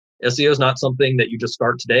SEO is not something that you just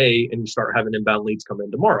start today and you start having inbound leads come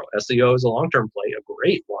in tomorrow. SEO is a long-term play, a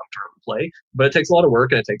great long-term play, but it takes a lot of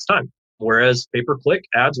work and it takes time. Whereas pay-per-click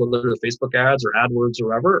ads, whether they're Facebook ads or AdWords or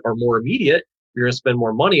whatever, are more immediate. You're going to spend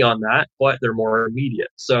more money on that, but they're more immediate.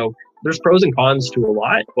 So there's pros and cons to a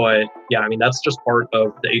lot, but yeah, I mean, that's just part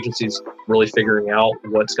of the agencies really figuring out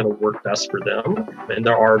what's going to work best for them. And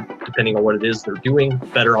there are, depending on what it is they're doing,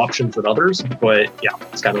 better options than others, but yeah,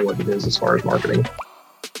 it's kind of what it is as far as marketing.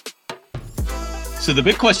 So the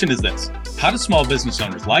big question is this: how do small business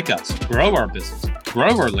owners like us grow our business,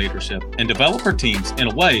 grow our leadership, and develop our teams in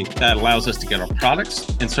a way that allows us to get our products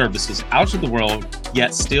and services out to the world,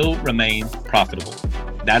 yet still remain profitable?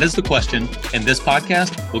 That is the question, and this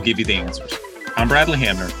podcast will give you the answers. I'm Bradley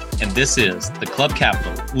Hamner, and this is the Club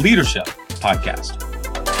Capital Leadership Podcast.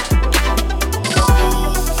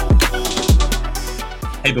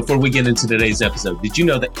 Hey, before we get into today's episode, did you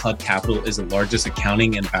know that Club Capital is the largest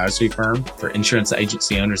accounting and advisory firm for insurance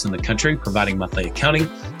agency owners in the country, providing monthly accounting,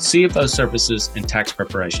 CFO services, and tax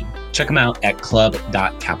preparation? Check them out at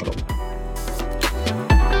club.capital.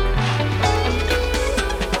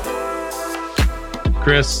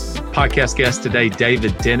 Chris, podcast guest today,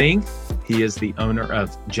 David Denning. He is the owner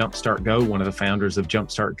of Jumpstart Go, one of the founders of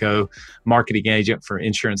Jumpstart Go, marketing agent for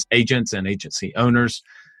insurance agents and agency owners.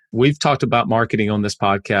 We've talked about marketing on this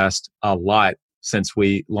podcast a lot since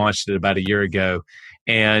we launched it about a year ago.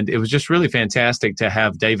 And it was just really fantastic to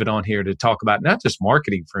have David on here to talk about not just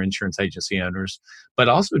marketing for insurance agency owners, but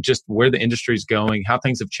also just where the industry is going, how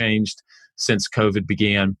things have changed since COVID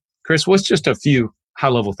began. Chris, what's just a few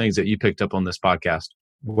high-level things that you picked up on this podcast?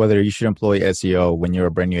 Whether you should employ SEO when you're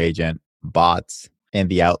a brand new agent, bots, and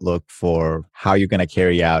the outlook for how you're going to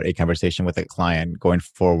carry out a conversation with a client going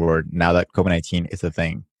forward now that COVID-19 is a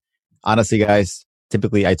thing. Honestly, guys,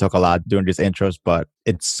 typically I talk a lot during these intros, but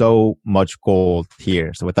it's so much gold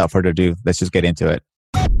here. So without further ado, let's just get into it.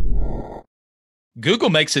 Google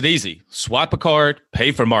makes it easy. Swipe a card,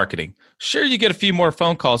 pay for marketing. Sure, you get a few more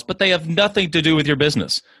phone calls, but they have nothing to do with your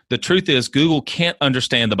business. The truth is, Google can't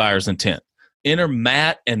understand the buyer's intent. Enter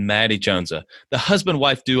Matt and Maddie Jonesa, the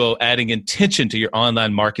husband-wife duo adding intention to your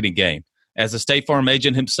online marketing game. As a State Farm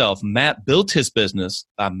agent himself, Matt built his business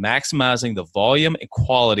by maximizing the volume and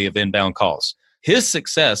quality of inbound calls. His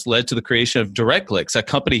success led to the creation of DirectClicks, a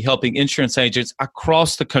company helping insurance agents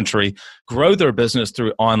across the country grow their business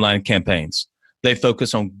through online campaigns. They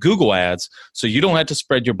focus on Google ads, so you don't have to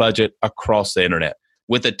spread your budget across the internet.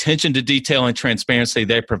 With attention to detail and transparency,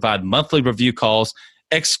 they provide monthly review calls,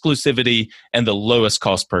 exclusivity, and the lowest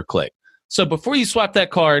cost per click. So before you swipe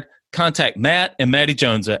that card, contact Matt and Maddie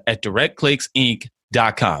Jonesa at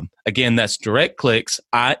DirectClicksInc.com. Again, that's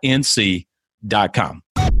DirectClicksInc.com.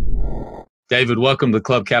 David, welcome to the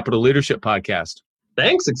Club Capital Leadership Podcast.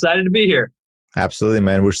 Thanks. Excited to be here. Absolutely,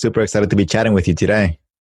 man. We're super excited to be chatting with you today.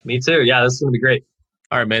 Me too. Yeah, this is going to be great.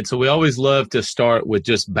 All right, man. So we always love to start with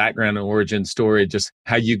just background and origin story, just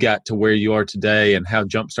how you got to where you are today and how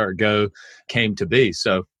Jumpstart Go came to be.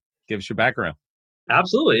 So give us your background.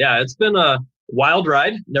 Absolutely. Yeah, it's been a wild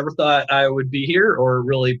ride. Never thought I would be here or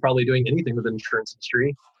really probably doing anything with the insurance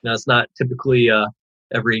industry. Now, it's not typically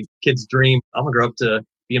every kid's dream. I'm going to grow up to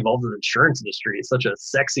be involved in the insurance industry. It's such a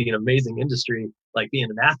sexy and amazing industry, like being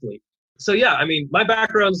an athlete. So yeah, I mean, my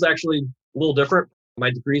background is actually a little different. My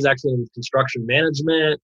degree is actually in construction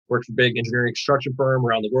management. Worked for a big engineering construction firm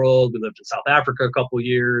around the world. We lived in South Africa a couple of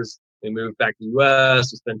years. We moved back to the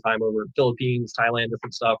U.S. We spent time over in the Philippines, Thailand,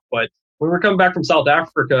 different stuff. But when we were coming back from South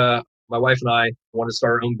Africa, my wife and I wanted to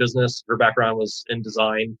start our own business. Her background was in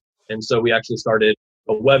design. And so we actually started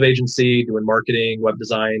a web agency doing marketing, web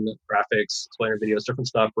design, graphics, explainer videos, different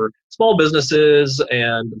stuff for small businesses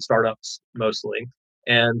and startups mostly.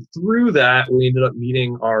 And through that, we ended up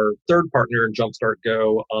meeting our third partner in Jumpstart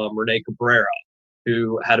Go, Renee Cabrera,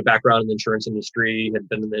 who had a background in the insurance industry, had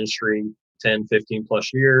been in the industry 10, 15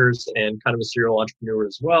 plus years, and kind of a serial entrepreneur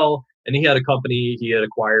as well. And he had a company he had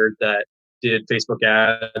acquired that did Facebook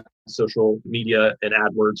ads, social media, and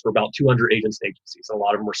AdWords for about 200 agents and agencies. A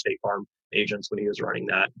lot of them were State Farm agents when he was running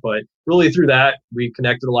that. But really through that, we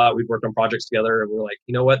connected a lot. We'd worked on projects together, and we were like,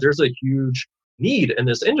 you know what, there's a huge need in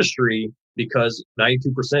this industry because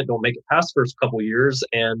 92% don't make it past the first couple of years.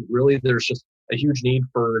 And really, there's just a huge need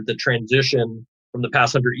for the transition from the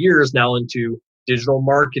past 100 years now into digital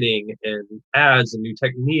marketing and ads and new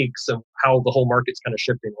techniques and how the whole market's kind of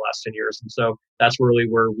shifting in the last 10 years. And so that's really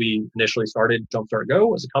where we initially started Jumpstart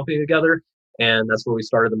Go as a company together. And that's where we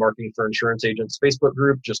started the Marketing for Insurance Agents Facebook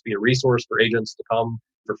group, just be a resource for agents to come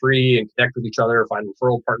for free and connect with each other, find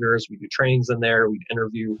referral partners. We do trainings in there. We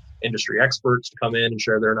interview industry experts to come in and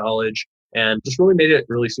share their knowledge, and just really made it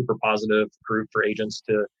really super positive group for agents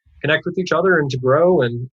to connect with each other and to grow.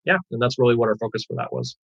 And that's really what our focus for that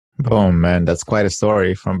was. Boom, man. That's quite a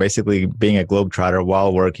story from basically being a globetrotter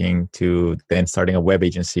while working to then starting a web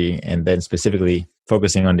agency and then specifically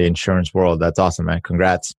focusing on the insurance world. That's awesome, man.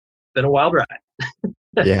 Congrats. Been a wild ride.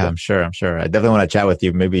 Yeah, I'm sure. I definitely want to chat with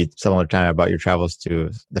you maybe some other time about your travels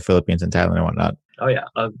to the Philippines and Thailand and whatnot. Oh yeah.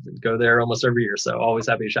 I go there almost every year. So always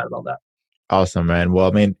happy to chat about that. Awesome, man. Well,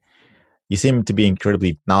 I mean, you seem to be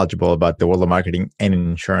incredibly knowledgeable about the world of marketing and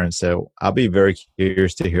insurance. So I'll be very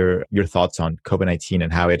curious to hear your thoughts on COVID-19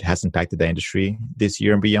 and how it has impacted the industry this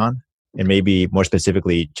year and beyond. And maybe more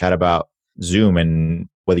specifically, chat about Zoom and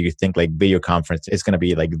whether you think like video conference is going to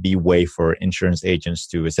be like the way for insurance agents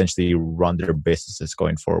to essentially run their businesses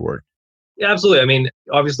going forward. Yeah, absolutely. I mean,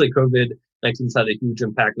 obviously COVID-19's had a huge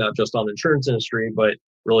impact, not just on the insurance industry, but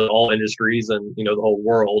really all industries and, the whole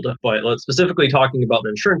world. But let's specifically talking about the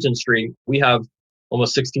insurance industry, we have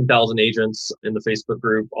almost 16,000 agents in the Facebook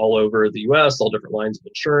group all over the US, all different lines of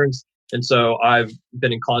insurance. And so I've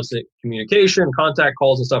been in constant communication, contact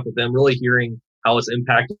calls and stuff with them, really hearing how it's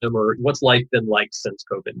impacted them or what's life been like since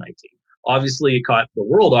COVID-19. Obviously, it caught the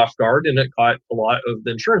world off guard and it caught a lot of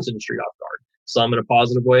the insurance industry off guard, some in a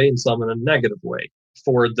positive way and some in a negative way.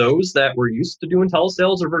 For those that were used to doing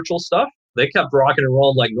telesales or virtual stuff, they kept rocking and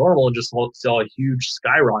rolling like normal and just saw a huge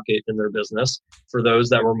skyrocket in their business. For those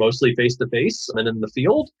that were mostly face-to-face and in the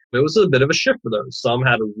field, it was a bit of a shift for those. Some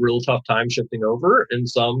had a real tough time shifting over and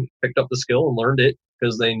some picked up the skill and learned it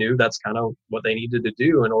because they knew that's kind of what they needed to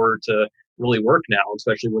do in order to really work now,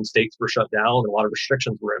 especially when states were shut down and a lot of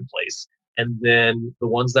restrictions were in place. And then the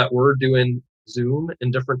ones that were doing Zoom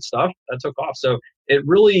and different stuff, that took off. So it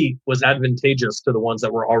really was advantageous to the ones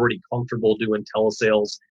that were already comfortable doing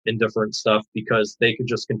telesales and different stuff because they could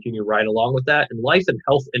just continue right along with that. And life and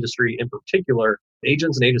health industry in particular,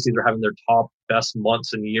 agents and agencies are having their top best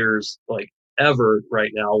months and years like ever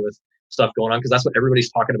right now with stuff going on because that's what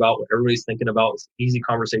everybody's talking about, what everybody's thinking about. It's an easy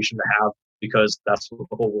conversation to have because that's what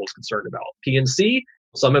the whole world's concerned about. P&C,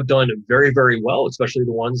 some have done very, very well, especially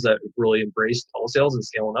the ones that really embraced telesales and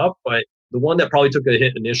scaling up. But the one that probably took a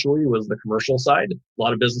hit initially was the commercial side. A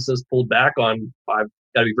lot of businesses pulled back on, I've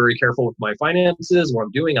got to be very careful with my finances, what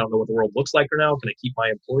I'm doing. I don't know what the world looks like right now. Can I keep my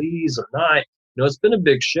employees or not? It's been a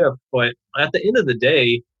big shift. But at the end of the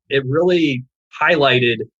day, it really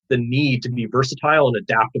highlighted the need to be versatile and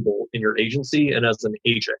adaptable in your agency and as an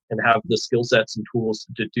agent and have the skill sets and tools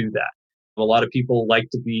to do that. A lot of people like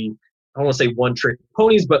to be, I don't want to say one trick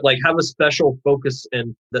ponies, but like have a special focus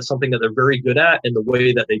and that's something that they're very good at and the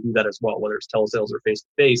way that they do that as well, whether it's telesales or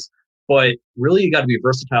face-to-face. But really, you got to be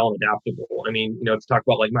versatile and adaptable. I mean, if you talk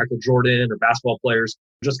about like Michael Jordan or basketball players,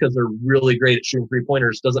 just because they're really great at shooting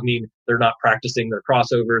three-pointers doesn't mean they're not practicing their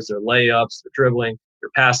crossovers, their layups, their dribbling, their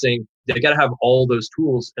passing. They got to have all those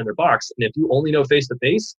tools in their box. And if you only know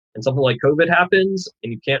face-to-face and something like COVID happens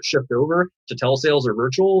and you can't shift over to telesales or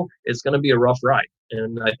virtual, it's going to be a rough ride.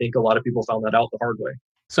 And I think a lot of people found that out the hard way.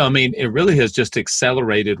 So, I mean, it really has just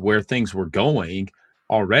accelerated where things were going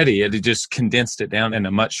already. It just condensed it down in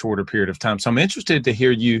a much shorter period of time. So I'm interested to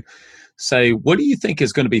hear you say, what do you think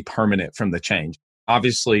is going to be permanent from the change?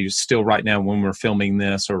 Obviously, still right now when we're filming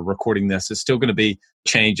this or recording this, it's still going to be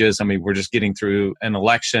changes. I mean, we're just getting through an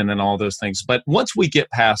election and all those things. But once we get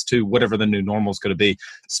past to whatever the new normal is going to be,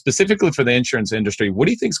 specifically for the insurance industry, what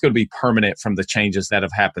do you think is going to be permanent from the changes that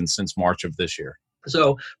have happened since March of this year?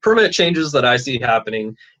 So permanent changes that I see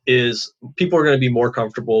happening is people are going to be more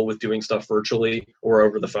comfortable with doing stuff virtually or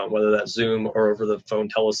over the phone, whether that's Zoom or over the phone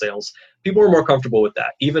telesales. People are more comfortable with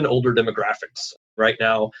that, even older demographics. Right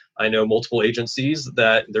now, I know multiple agencies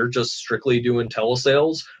that they're just strictly doing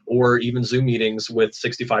telesales or even Zoom meetings with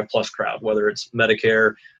 65 plus crowd, whether it's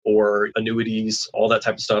Medicare or annuities, all that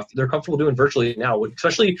type of stuff. They're comfortable doing virtually now,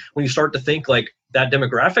 especially when you start to think like that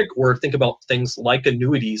demographic or think about things like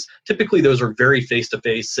annuities. Typically, those are very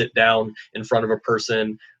face-to-face, sit down in front of a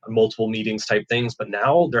person, multiple meetings type things. But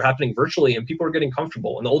now they're happening virtually and people are getting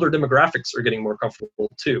comfortable. And the older demographics are getting more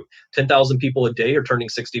comfortable too. 10,000 people a day are turning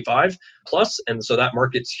 65 plus. And so that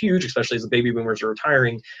market's huge, especially as the baby boomers are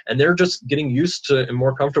retiring. And they're just getting used to and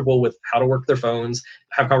more comfortable with how to work their phones,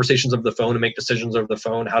 have conversations over the phone and make decisions over the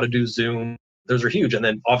phone, how to do Zoom. Those are huge. And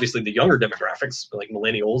then obviously the younger demographics, like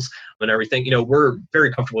millennials and everything, we're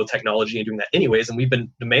very comfortable with technology and doing that anyways. And we've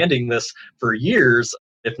been demanding this for years,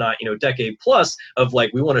 if not, decade plus of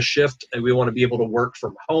like, we want to shift and we want to be able to work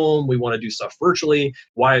from home. We want to do stuff virtually.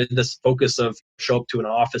 Why this focus of show up to an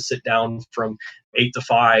office, sit down from 8 to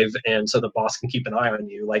 5. And so the boss can keep an eye on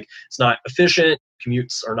you. Like it's not efficient.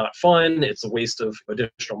 commutes are not fun. It's a waste of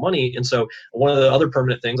additional money. And so one of the other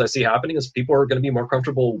permanent things I see happening is people are going to be more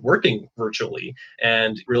comfortable working virtually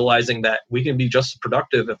and realizing that we can be just as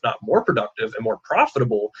productive, if not more productive and more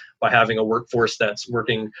profitable by having a workforce that's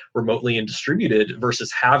working remotely and distributed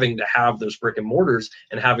versus having to have those brick and mortars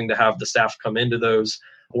and having to have the staff come into those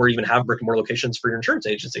or even have brick and mortar locations for your insurance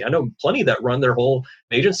agency. I know plenty that run their whole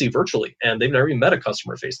agency virtually and they've never even met a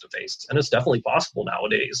customer face to face. And it's definitely possible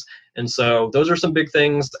nowadays. And so those are some big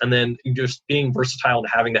things. And then just being versatile and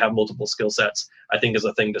having to have multiple skill sets, I think is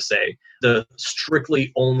a thing to say. The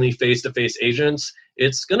strictly only face-to-face agents,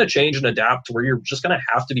 it's going to change and adapt to where you're just going to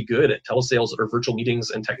have to be good at telesales or virtual meetings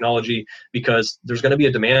and technology because there's going to be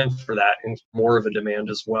a demand for that and more of a demand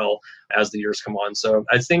as well as the years come on. So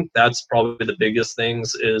I think that's probably the biggest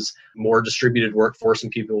things is more distributed workforce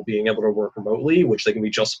and people being able to work remotely, which they can be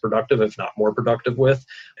just as productive, if not more productive with,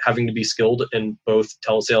 having to be skilled in both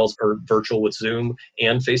telesales or virtual with Zoom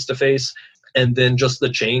and face-to-face. And then just the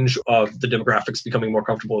change of the demographics becoming more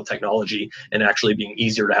comfortable with technology and actually being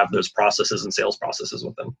easier to have those processes and sales processes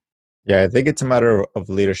with them. Yeah, I think it's a matter of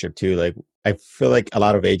leadership too. Like, I feel like a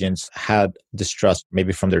lot of agents had distrust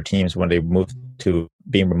maybe from their teams when they moved to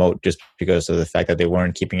being remote just because of the fact that they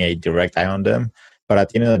weren't keeping a direct eye on them. But at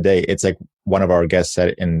the end of the day, it's like one of our guests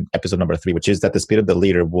said in episode number 3, which is that the speed of the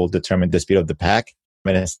leader will determine the speed of the pack.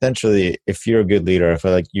 I mean, essentially, if you're a good leader, I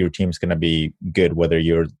feel like your team's going to be good, whether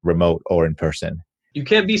you're remote or in person. You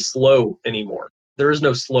can't be slow anymore. There is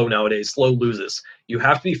no slow nowadays. Slow loses. You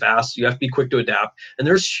have to be fast. You have to be quick to adapt. And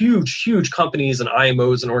there's huge companies and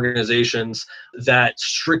IMOs and organizations that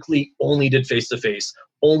strictly only did face-to-face,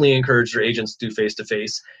 only encouraged their agents to do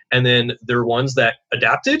face-to-face. And then there are ones that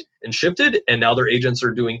adapted and shifted, and now their agents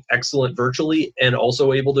are doing excellent virtually and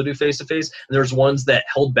also able to do face-to-face. And there's ones that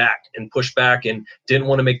held back and pushed back and didn't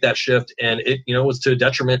want to make that shift. And it, was to a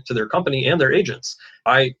detriment to their company and their agents.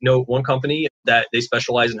 I know one company that they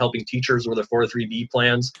specialize in helping teachers with their 403B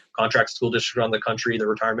plans, contract school districts around the country, their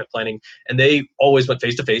retirement planning. And they always went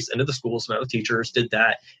face-to-face into the schools, met with teachers, did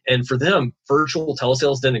that. And for them, virtual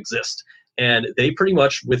telesales didn't exist. And they pretty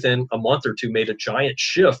much within a month or two made a giant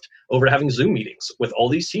shift over to having Zoom meetings with all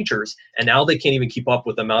these teachers. And now they can't even keep up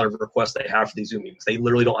with the amount of requests they have for these Zoom meetings. They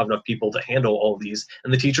literally don't have enough people to handle all of these.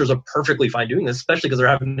 And the teachers are perfectly fine doing this, especially because they're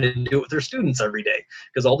having to do it with their students every day,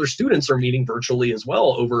 because all their students are meeting virtually as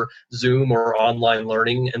well over Zoom or online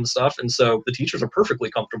learning and stuff. And so the teachers are perfectly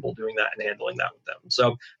comfortable doing that and handling that with them.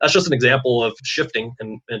 So that's just an example of shifting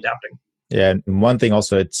and adapting. Yeah. And one thing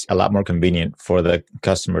also, it's a lot more convenient for the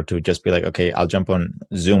customer to just be like, okay, I'll jump on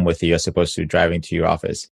Zoom with you as opposed to driving to your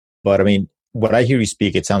office. But I mean, when I hear you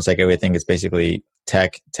speak, it sounds like everything is basically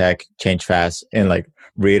tech, change fast, and like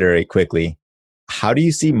reiterate quickly. How do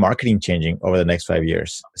you see marketing changing over the next 5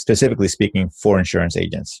 years, specifically speaking for insurance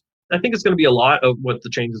agents? I think it's going to be a lot of what the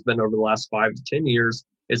change has been over the last 5 to 10 years.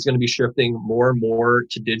 It's going to be shifting more and more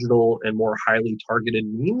to digital and more highly targeted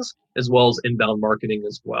means, as well as inbound marketing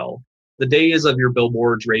as well. The days of your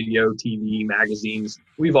billboards, radio, TV, magazines,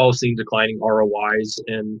 we've all seen declining ROIs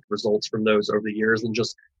and results from those over the years. And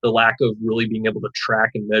just the lack of really being able to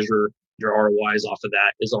track and measure your ROIs off of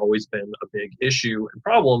that has always been a big issue and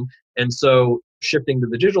problem. And so shifting to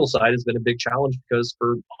the digital side has been a big challenge because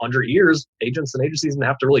for 100 years, agents and agencies didn't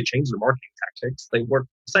have to really change their marketing tactics. They work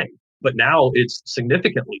the same. But now it's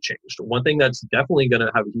significantly changed. One thing that's definitely going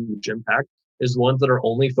to have a huge impact is ones that are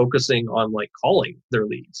only focusing on like calling their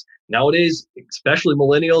leads. Nowadays, especially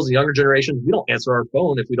millennials and younger generations, we don't answer our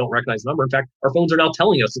phone if we don't recognize the number. In fact, our phones are now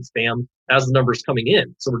telling us it's spam as the number's coming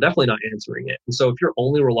in. So we're definitely not answering it. And so if you're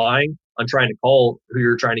only relying on trying to call who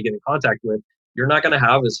you're trying to get in contact with, you're not going to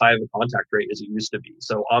have as high of a contact rate as you used to be.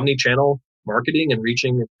 So omni-channel marketing and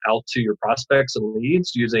reaching out to your prospects and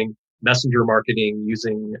leads using messenger marketing,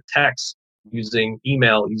 using text, using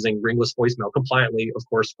email, using ringless voicemail compliantly, of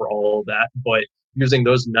course, for all of that. But using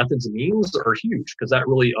those methods and means are huge because that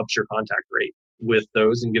really ups your contact rate with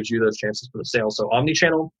those and gives you those chances for the sale. So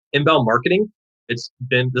omni-channel inbound marketing,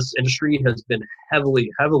 this industry has been heavily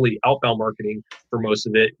outbound marketing for most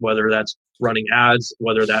of it, whether that's running ads,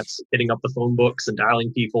 whether that's hitting up the phone books and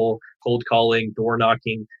dialing people, cold calling, door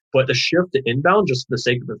knocking. But the shift to inbound, just for the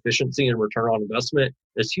sake of efficiency and return on investment,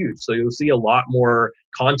 is huge. So you'll see a lot more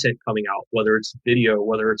content coming out, whether it's video,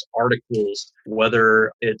 whether it's articles,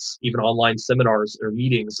 whether it's even online seminars or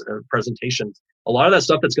meetings or presentations. A lot of that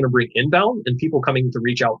stuff that's going to bring inbound and people coming to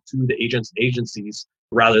reach out to the agents and agencies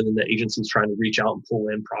rather than the agencies trying to reach out and pull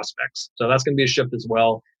in prospects. So that's going to be a shift as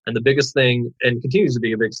well. And the biggest thing, and continues to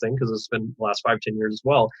be a biggest thing because it's been the last 5, 10 years as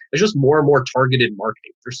well, is just more and more targeted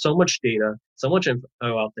marketing. There's so much data, so much info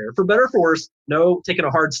out there. For better or for worse, no taking a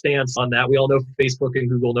hard stance on that. We all know Facebook and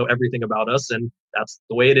Google know everything about us, and that's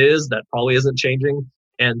the way it is. That probably isn't changing.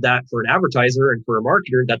 And that for an advertiser and for a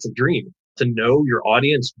marketer, that's a dream, to know your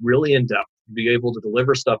audience really in depth, be able to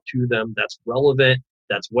deliver stuff to them that's relevant,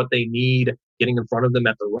 that's what they need, getting in front of them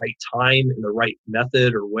at the right time in the right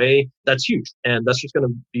method or way. That's huge. And that's just going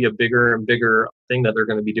to be a bigger and bigger thing that they're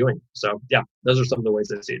going to be doing. So yeah, those are some of the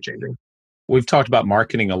ways I see it changing. We've talked about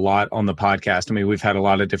marketing a lot on the podcast. I mean, we've had a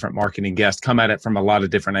lot of different marketing guests come at it from a lot of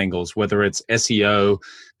different angles, whether it's SEO,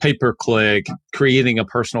 pay-per-click, creating a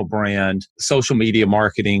personal brand, social media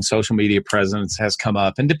marketing, social media presence has come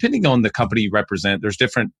up. And depending on the company you represent, there's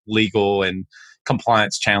different legal and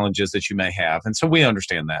compliance challenges that you may have. And so we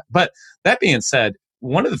understand that. But that being said,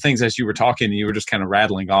 one of the things as you were talking, you were just kind of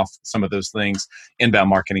rattling off some of those things: inbound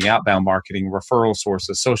marketing, outbound marketing, referral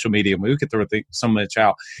sources, social media. We could throw so much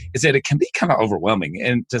out, is that it can be kind of overwhelming.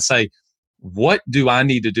 And to say, what do I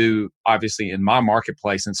need to do, obviously, in my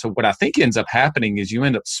marketplace? And so what I think ends up happening is you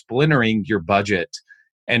end up splintering your budget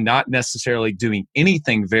and not necessarily doing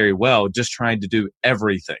anything very well, just trying to do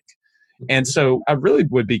everything. And so I really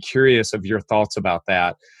would be curious of your thoughts about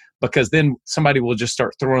that, because then somebody will just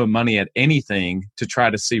start throwing money at anything to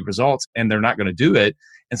try to see results, and they're not going to do it.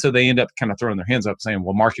 And so they end up kind of throwing their hands up saying,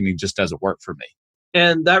 well, marketing just doesn't work for me.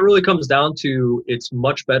 And that really comes down to, it's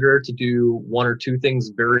much better to do one or two things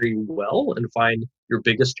very well and find your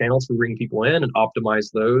biggest channels for bringing people in and optimize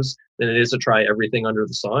those than it is to try everything under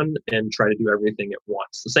the sun and try to do everything at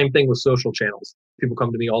once. The same thing with social channels. People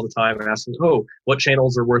come to me all the time and ask me, oh, what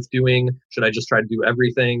channels are worth doing? Should I just try to do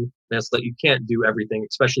everything? And it's that you can't do everything,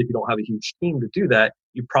 especially if you don't have a huge team to do that.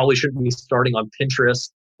 You probably shouldn't be starting on Pinterest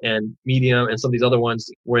and Medium and some of these other ones,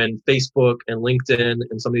 when Facebook and LinkedIn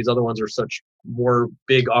and some of these other ones are such more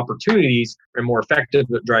big opportunities and more effective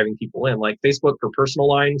at driving people in. Like Facebook for personal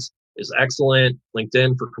lines is excellent.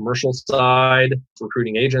 LinkedIn for commercial side,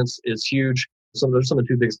 recruiting agents is huge. There's some of the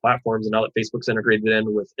two biggest platforms, and now that Facebook's integrated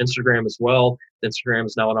in with Instagram as well, Instagram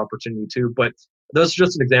is now an opportunity too. But that's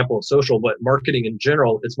just an example of social. But marketing in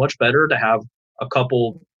general, it's much better to have a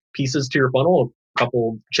couple pieces to your funnel,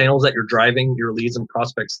 couple channels that you're driving your leads and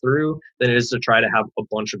prospects through than it is to try to have a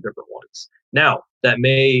bunch of different ones. Now, that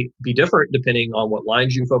may be different depending on what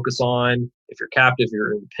lines you focus on, if you're captive,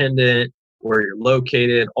 you're independent, where you're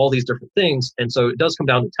located, all these different things. And so it does come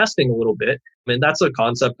down to testing a little bit. I mean, that's a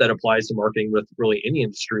concept that applies to marketing with really any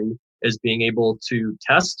industry, is being able to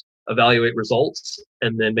test, evaluate results,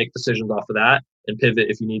 and then make decisions off of that and pivot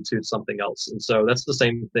if you need to something else. And so that's the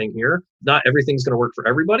same thing here. Not everything's going to work for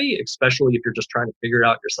everybody, especially if you're just trying to figure it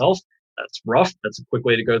out yourself. That's rough. That's a quick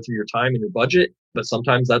way to go through your time and your budget. But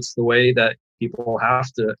sometimes that's the way that people have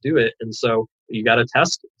to do it. And so you got to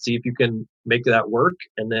test, see if you can make that work.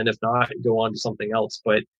 And then if not, go on to something else.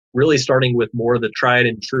 But really starting with more of the tried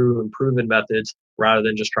and true and proven methods rather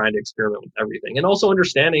than just trying to experiment with everything. And also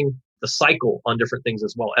understanding the cycle on different things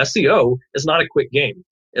as well. SEO is not a quick game.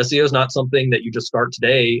 SEO is not something that you just start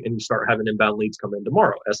today and you start having inbound leads come in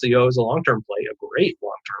tomorrow. SEO is a long-term play, a great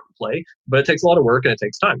long-term play, but it takes a lot of work and it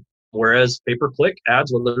takes time. Whereas pay-per-click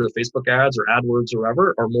ads, whether they're Facebook ads or AdWords or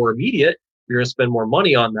whatever, are more immediate. You're going to spend more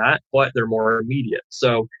money on that, but they're more immediate.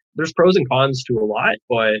 So there's pros and cons to a lot,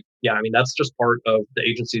 but yeah, I mean, that's just part of the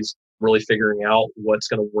agencies really figuring out what's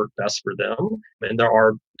going to work best for them. And there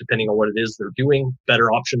are, depending on what it is they're doing, better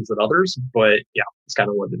options than others. But yeah, it's kind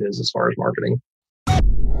of what it is as far as marketing.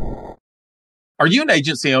 Are you an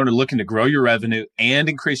agency owner looking to grow your revenue and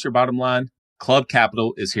increase your bottom line? Club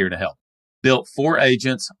Capital is here to help. Built for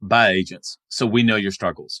agents by agents, so we know your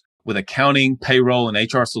struggles. With accounting, payroll, and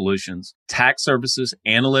HR solutions, tax services,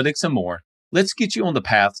 analytics, and more, let's get you on the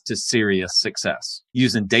path to serious success.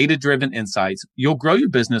 Using data-driven insights, you'll grow your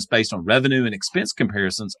business based on revenue and expense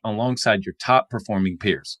comparisons alongside your top-performing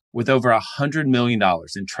peers. With over $100 million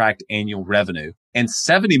in tracked annual revenue and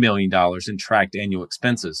 $70 million in tracked annual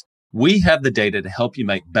expenses, we have the data to help you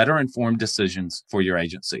make better informed decisions for your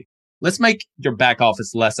agency. Let's make your back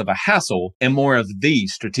office less of a hassle and more of the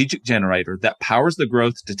strategic generator that powers the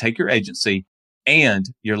growth to take your agency and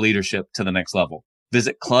your leadership to the next level.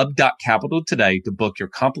 Visit club.capital today to book your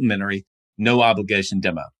complimentary, no obligation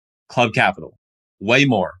demo. Club Capital, way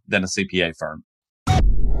more than a CPA firm.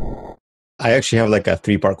 I actually have like a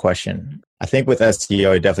 3-part question. I think with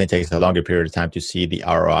SEO, it definitely takes a longer period of time to see the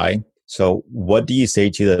ROI. So what do you say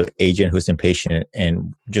to the agent who's impatient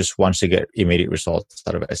and just wants to get immediate results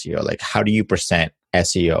out of SEO? Like, how do you present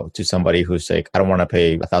SEO to somebody who's like, I don't want to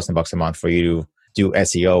pay $1,000 a month for you to do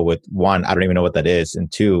SEO with, one, I don't even know what that is.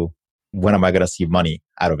 And two, when am I going to see money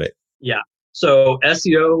out of it? Yeah. So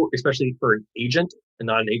SEO, especially for an agent and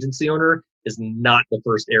not an agency owner, is not the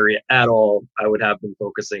first area at all I would have been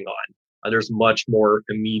focusing on. There's much more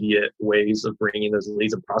immediate ways of bringing those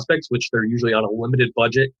leads and prospects, which they're usually on a limited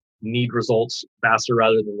budget, need results faster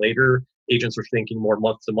rather than later. Agents are thinking more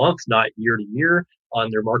month to month, not year to year on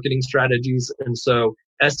their marketing strategies. And so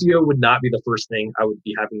SEO would not be the first thing I would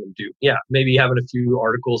be having them do. Yeah, maybe having a few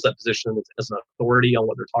articles that position them as an authority on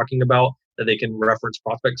what they're talking about that they can reference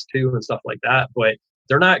prospects to and stuff like that. But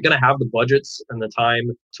they're not going to have the budgets and the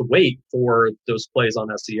time to wait for those plays on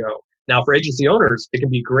SEO. Now, for agency owners, it can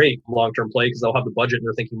be great long-term play because they'll have the budget and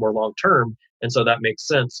they're thinking more long-term. And so that makes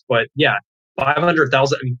sense. But yeah,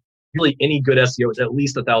 500,000, I mean, really any good SEO is at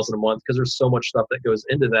least 1,000 a month because there's so much stuff that goes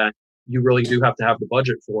into that. You really do have to have the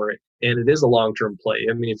budget for it. And it is a long-term play.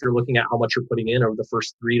 I mean, if you're looking at how much you're putting in over the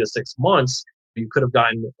first 3 to 6 months, you could have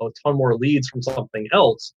gotten a ton more leads from something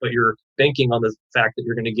else, but you're banking on the fact that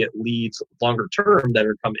you're going to get leads longer term that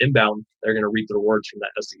are come inbound. They're going to reap the rewards from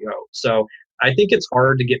that SEO. So I think it's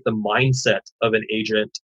hard to get the mindset of an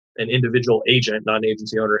agent, an individual agent, not an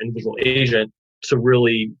agency owner, individual agent, to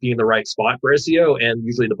really be in the right spot for SEO. And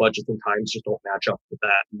usually the budgets and times just don't match up with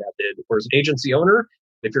that method. Whereas an agency owner,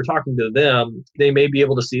 if you're talking to them, they may be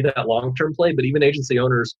able to see that long-term play, but even agency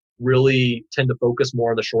owners really tend to focus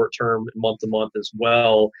more on the short-term, month-to-month as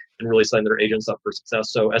well, and really setting their agents up for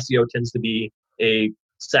success. So SEO tends to be a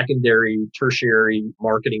secondary, tertiary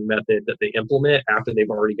marketing method that they implement after they've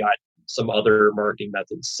already got some other marketing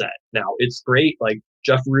methods set. Now, it's great. Like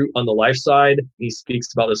Jeff Root on the life side, he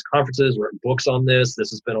speaks about this conferences, written books on this.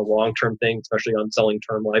 This has been a long-term thing, especially on selling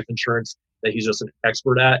term life insurance that he's just an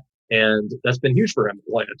expert at. And that's been huge for him.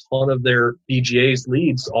 Like a ton of their BGA's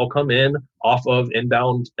leads all come in off of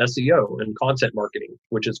inbound SEO and content marketing,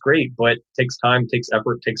 which is great, but takes time, takes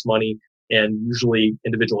effort, takes money. And usually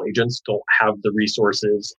individual agents don't have the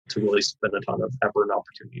resources to really spend a ton of effort and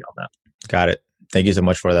opportunity on that. Got it. Thank you so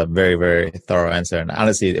much for that very, very thorough answer. And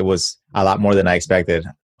honestly, it was a lot more than I expected.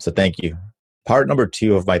 So thank you. Part number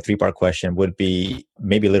 2 of my 3-part question would be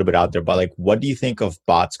maybe a little bit out there, but like, what do you think of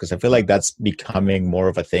bots? Because I feel like that's becoming more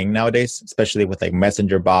of a thing nowadays, especially with like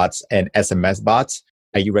messenger bots and SMS bots.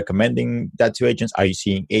 Are you recommending that to agents? Are you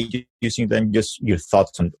seeing agents using them? Just your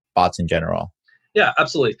thoughts on bots in general. Yeah,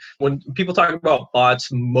 absolutely. When people talk about bots,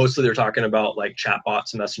 mostly they're talking about like chat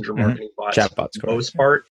bots and messenger marketing bots. Chat bots, for the most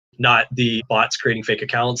part, not the bots creating fake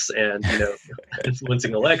accounts and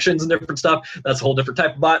influencing elections and different stuff. That's a whole different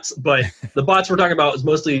type of bots. But the bots we're talking about is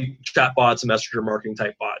mostly chat bots and messenger marketing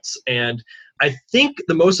type bots. And I think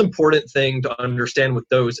the most important thing to understand with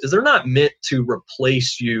those is they're not meant to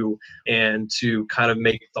replace you and to kind of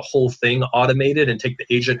make the whole thing automated and take the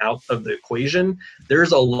agent out of the equation.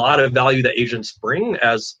 There's a lot of value that agents bring,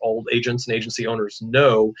 as all agents and agency owners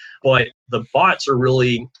know, but the bots are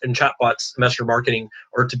really, and chat bots, messenger marketing,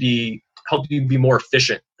 are to help you be more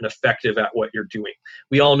efficient and effective at what you're doing.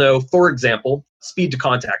 We all know, for example, speed to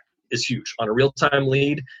contact is huge. On a real-time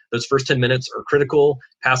lead, those first 10 minutes are critical.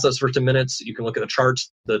 Past those first 10 minutes, you can look at the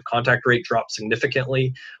charts, the contact rate drops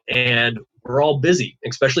significantly. And we're all busy,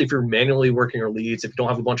 especially if you're manually working your leads, if you don't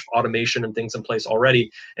have a bunch of automation and things in place already,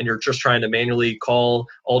 and you're just trying to manually call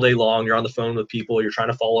all day long, you're on the phone with people, you're trying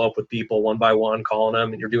to follow up with people one by one, calling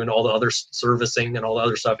them, and you're doing all the other servicing and all the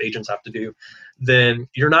other stuff agents have to do, then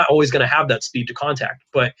you're not always going to have that speed to contact.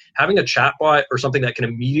 But having a chatbot or something that can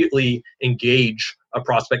immediately engage a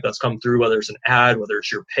prospect that's come through, whether it's an ad, whether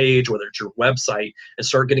it's your page, whether it's your website, and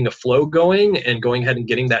start getting a flow going and going ahead and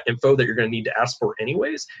getting that info that you're going to need to ask for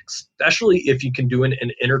anyways, especially if you can do it in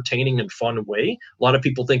an entertaining and fun way. A lot of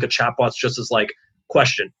people think of chatbots just as like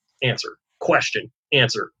question, answer, question,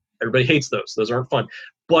 answer. Everybody hates those. Those aren't fun.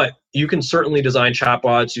 But you can certainly design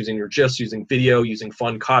chatbots using your GIFs, using video, using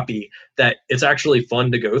fun copy that it's actually fun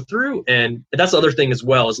to go through. And that's the other thing as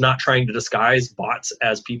well, is not trying to disguise bots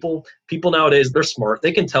as people. People nowadays, they're smart.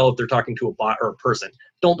 They can tell if they're talking to a bot or a person.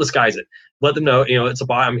 Don't disguise it. Let them know, it's a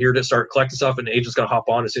bot. I'm here to start collecting stuff, and the agent's going to hop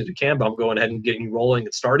on as soon as we can, but I'm going ahead and getting you rolling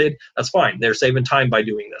and started. That's fine. They're saving time by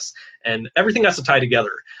doing this. And everything has to tie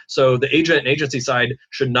together. So the agent and agency side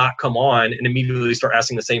should not come on and immediately start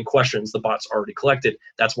asking the same questions the bot's already collected.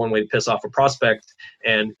 That's one way to piss off a prospect.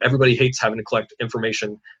 And everybody hates having to collect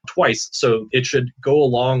information twice. So it should go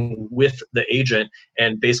along with the agent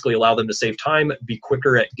and basically allow them to save time, be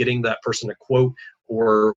quicker at getting that person a quote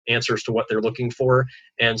or answers to what they're looking for.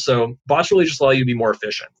 And so bots really just allow you to be more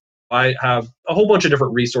efficient. I have a whole bunch of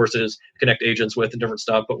different resources to connect agents with and different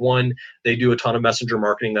stuff. But one, they do a ton of messenger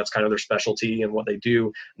marketing. That's kind of their specialty and what they do.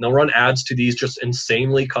 And they'll run ads to these just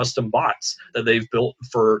insanely custom bots that they've built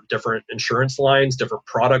for different insurance lines, different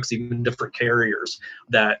products, even different carriers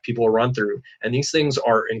that people will run through. And these things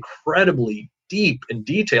are incredibly deep and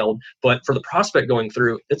detailed, but for the prospect going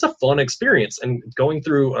through, it's a fun experience. And going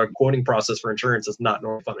through a quoting process for insurance is not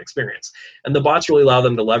a fun experience. And the bots really allow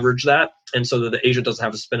them to leverage that. And so that the agent doesn't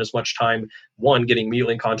have to spend as much time, one, getting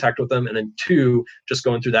immediately in contact with them, and then two, just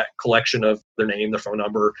going through that collection of their name, their phone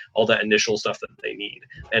number, all that initial stuff that they need.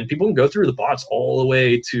 And people can go through the bots all the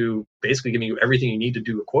way to basically giving you everything you need to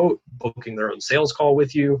do a quote, booking their own sales call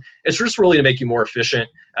with you. It's just really to make you more efficient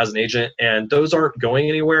as an agent. And those aren't going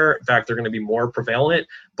anywhere. In fact, they're going to be more prevalent,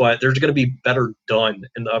 but they're going to be better done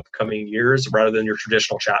in the upcoming years rather than your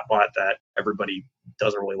traditional chatbot that everybody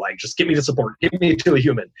doesn't really like. Just get me to support, get me to a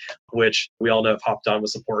human, which we all know have hopped on with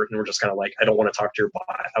support. And we're just kind of like, I don't want to talk to your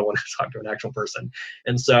bot. I want to talk to an actual person.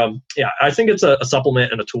 And so, yeah, I think it's a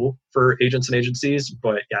supplement and a tool for agents and agencies,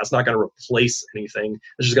 but yeah, it's not going to replace anything.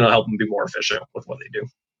 It's just going to help them be more efficient with what they do.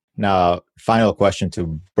 Now, final question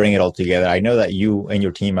to bring it all together. I know that you and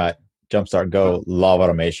your team at Jumpstart Go love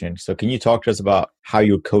automation. So can you talk to us about how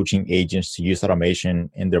you're coaching agents to use automation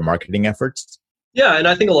in their marketing efforts? Yeah, and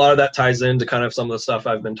I think a lot of that ties into kind of some of the stuff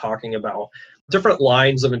I've been talking about. Different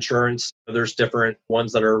lines of insurance, there's different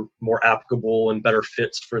ones that are more applicable and better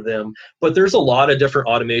fits for them. But there's a lot of different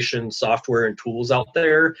automation software and tools out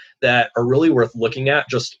there that are really worth looking at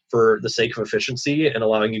just for the sake of efficiency and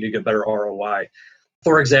allowing you to get better ROI.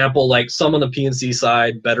 For example, like some on the P&C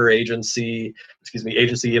side, Better Agency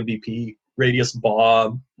MVP, Radius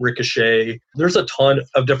Bob, Ricochet. There's a ton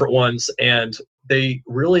of different ones, and they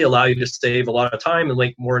really allow you to save a lot of time and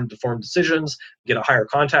make more informed decisions, get a higher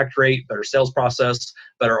contact rate, better sales process,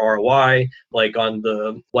 better ROI. Like on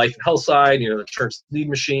the life and health side, the Insurance Lead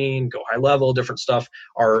Machine, Go High Level, different stuff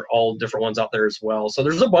are all different ones out there as well. So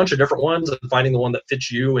there's a bunch of different ones, and finding the one that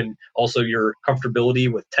fits you and also your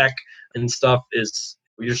comfortability with tech and stuff is,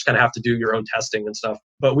 you just kind of have to do your own testing and stuff.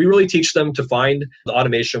 But we really teach them to find the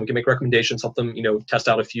automation. We can make recommendations, help them, test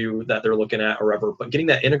out a few that they're looking at or whatever. But getting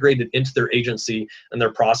that integrated into their agency and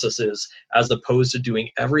their processes, as opposed to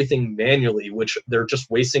doing everything manually, which they're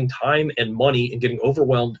just wasting time and money and getting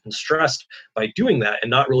overwhelmed and stressed by doing that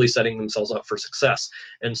and not really setting themselves up for success.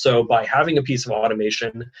 And so by having a piece of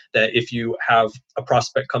automation that if you have a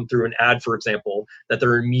prospect come through an ad, for example, that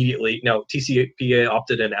they're immediately, now TCPA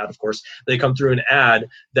opted in ad, of course, they come through an ad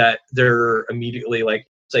that they're immediately like,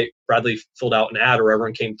 say Bradley filled out an ad or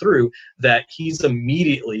everyone came through, that he's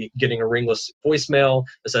immediately getting a ringless voicemail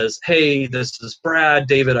that says, hey, this is Brad.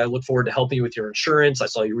 David, I look forward to helping you with your insurance. I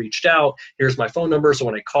saw you reached out. Here's my phone number. So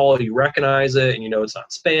when I call, you recognize it and it's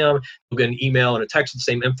not spam. You'll get an email and a text with the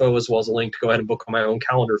same info as well as a link to go ahead and book on my own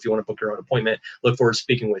calendar if you want to book your own appointment. Look forward to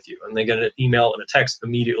speaking with you. And they get an email and a text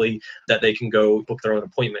immediately that they can go book their own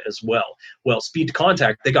appointment as well. Well, speed to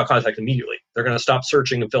contact, they got contact immediately. They're going to stop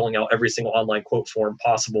searching and filling out every single online quote form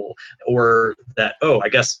possible, or that, I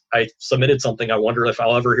guess I submitted something. I wonder if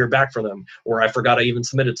I'll ever hear back from them, or I forgot I even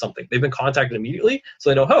submitted something. They've been contacted immediately, so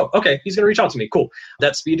they know, okay, he's going to reach out to me. Cool.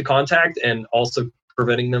 That speed to contact and also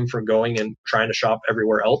preventing them from going and trying to shop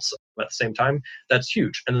everywhere else at the same time, that's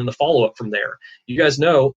huge. And then the follow-up from there. You guys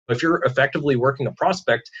know, if you're effectively working a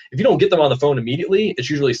prospect, if you don't get them on the phone immediately, it's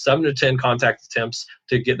usually 7 to 10 contact attempts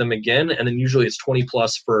to get them again, and then usually it's 20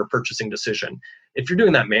 plus for a purchasing decision. If you're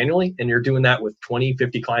doing that manually and you're doing that with 20,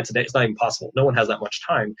 50 clients a day, it's not even possible. No one has that much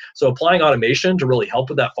time. So applying automation to really help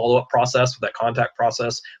with that follow-up process, with that contact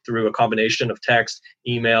process through a combination of text,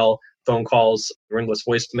 email, phone calls, ringless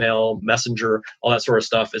voicemail, messenger, all that sort of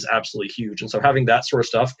stuff is absolutely huge. And so having that sort of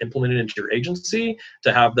stuff implemented into your agency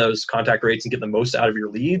to have those contact rates and get the most out of your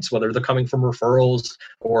leads, whether they're coming from referrals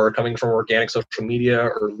or coming from organic social media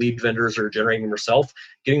or lead vendors or generating them yourself,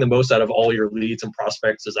 getting the most out of all your leads and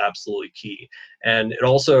prospects is absolutely key. And it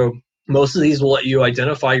also, most of these will let you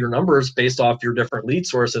identify your numbers based off your different lead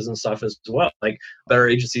sources and stuff as well. Like Better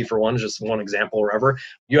Agency, for one, is just one example or whatever.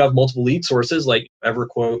 You have multiple lead sources like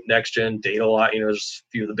EverQuote, NextGen, DataLot, there's a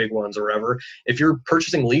few of the big ones or whatever. If you're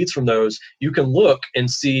purchasing leads from those, you can look and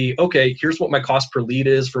see, okay, here's what my cost per lead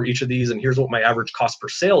is for each of these, and here's what my average cost per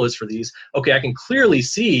sale is for these. Okay, I can clearly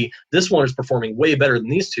see this one is performing way better than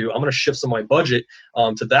these two. I'm going to shift some of my budget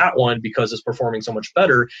to that one because it's performing so much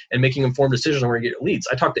better and making informed decisions on where to get leads.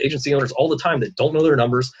 I talk to agency owners all the time that don't know their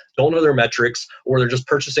numbers, don't know their metrics, or they're just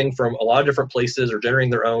purchasing from a lot of different places or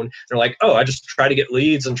generating their own. They're like, I just try to get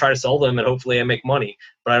leads and try to sell them and hopefully I make money.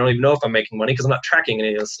 but I don't even know if I'm making money because I'm not tracking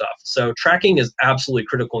any of this stuff. So tracking is absolutely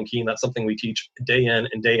critical and key, and that's something we teach day in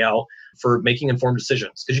and day out for making informed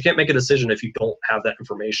decisions, because you can't make a decision if you don't have that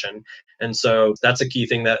information. And so that's a key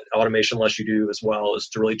thing that automation lets you do as well, is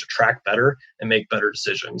to really to track better and make better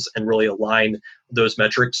decisions and really align those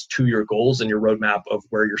metrics to your goals and your roadmap of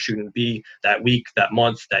where you're shooting to be that week, that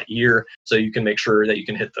month, that year, so you can make sure that you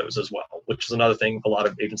can hit those as well, which is another thing a lot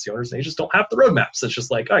of agency owners, they just don't have the roadmaps. It's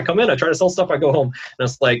just like, I come in, I try to sell stuff, I go home. And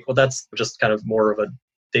it's like, well, that's just kind of more of a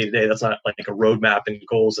day-to-day. That's not like a roadmap and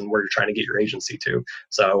goals and where you're trying to get your agency to.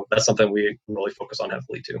 So that's something we really focus on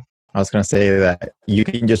heavily too. I was going to say that you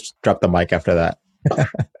can just drop the mic after that.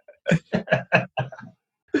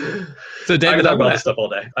 So David, I can talk about this stuff all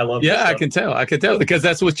day. I love I can tell because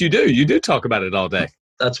that's what you do. You do talk about it all day.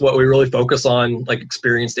 That's what we really focus on, like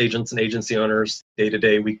experienced agents and agency owners day to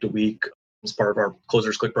day, week to week. As part of our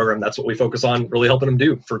Closers Click program, that's what we focus on, really helping them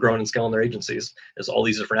do for growing and scaling their agencies, is all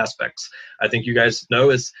these different aspects. I think you guys know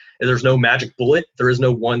is there's no magic bullet. There is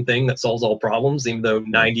no one thing that solves all problems, even though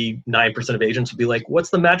 99% of agents would be like, what's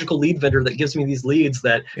the magical lead vendor that gives me these leads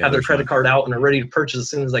that have their credit card out and are ready to purchase as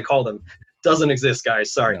soon as I call them? Doesn't exist,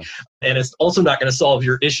 guys. Sorry. Yeah. And it's also not going to solve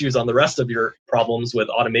your issues on the rest of your problems with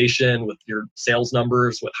automation, with your sales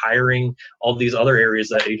numbers, with hiring, all these other areas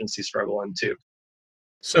that agencies struggle in too.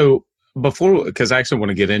 So before, because I actually want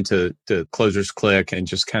to get into the Closers Click and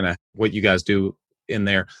just kind of what you guys do in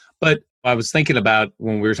there. But I was thinking about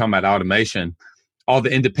when we were talking about automation, all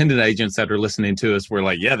the independent agents that are listening to us were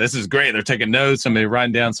like, yeah, this is great. They're taking notes. I'm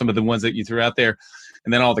writing down some of the ones that you threw out there.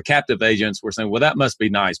 And then all the captive agents were saying, well, that must be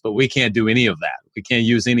nice, but we can't do any of that. We can't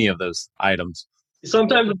use any of those items.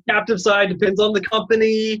 Sometimes the captive side depends on the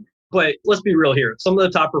company, but let's be real here. Some of the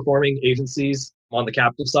top performing agencies on the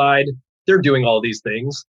captive side, they're doing all these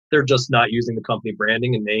things. They're just not using the company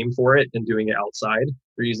branding and name for it and doing it outside.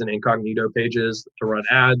 They're using incognito pages to run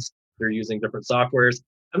ads. They're using different softwares.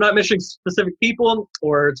 I'm not mentioning specific people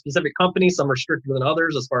or specific companies. Some are stricter than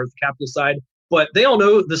others as far as the captive side, but they all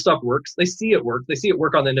know this stuff works. They see it work. They see it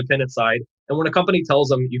work on the independent side. And when a company tells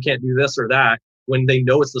them you can't do this or that, when they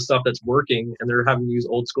know it's the stuff that's working and they're having to use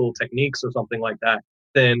old school techniques or something like that,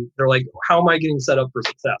 then they're like, how am I getting set up for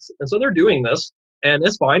success? And so they're doing this. And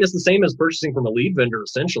it's fine. It's the same as purchasing from a lead vendor,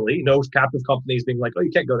 essentially. No captive companies being like, oh,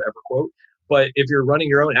 you can't go to EverQuote. But if you're running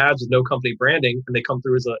your own ads with no company branding and they come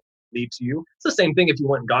through as a lead to you, it's the same thing if you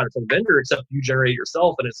went and got it from a vendor, except you generate it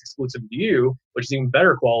yourself and it's exclusive to you, which is even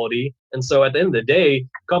better quality. And so at the end of the day,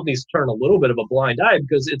 companies turn a little bit of a blind eye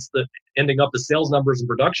because it's the ending up the sales numbers and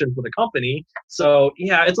production for the company. So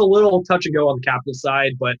yeah, it's a little touch and go on the captive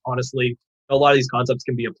side, but honestly, a lot of these concepts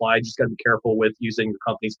can be applied. Just got to be careful with using your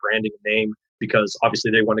company's branding and name, because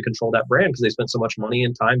obviously they want to control that brand because they spent so much money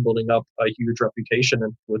and time building up a huge reputation.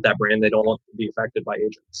 And with that brand, they don't want to be affected by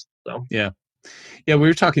agents. So yeah, we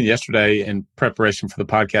were talking yesterday in preparation for the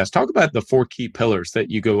podcast. Talk about the 4 key pillars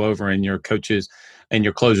that you go over in your coaches and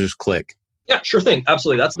your Closers Click. Yeah, sure thing.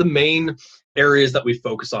 Absolutely. That's the main areas that we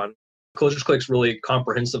focus on. Closers Click's really a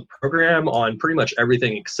comprehensive program on pretty much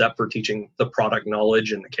everything except for teaching the product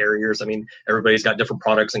knowledge and the carriers. I mean, everybody's got different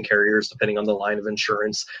products and carriers depending on the line of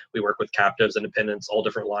insurance. We work with captives, independents, all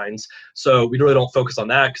different lines. So we really don't focus on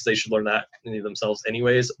that because they should learn that themselves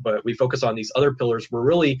anyways. But we focus on these other pillars where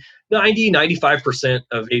really 95%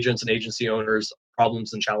 of agents and agency owners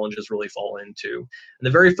problems and challenges really fall into. And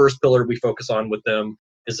the very first pillar we focus on with them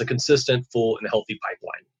is a consistent, full, and healthy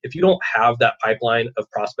pipeline. If you don't have that pipeline of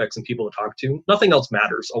prospects and people to talk to, nothing else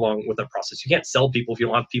matters along with that process. You can't sell people if you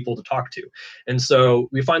don't have people to talk to. And so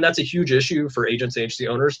we find that's a huge issue for agents and agency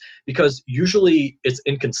owners because usually it's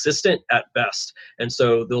inconsistent at best. And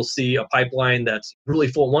so they'll see a pipeline that's really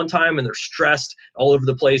full one time and they're stressed all over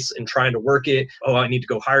the place and trying to work it. Oh, I need to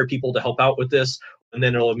go hire people to help out with this. And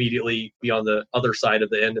then it'll immediately be on the other side of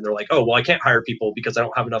the end. And they're like, oh, well, I can't hire people because I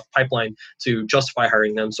don't have enough pipeline to justify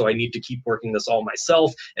hiring them. So I need to keep working this all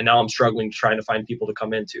myself. And now I'm struggling trying to find people to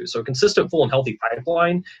come into. So consistent, full, and healthy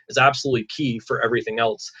pipeline is absolutely key for everything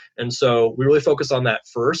else. And so we really focus on that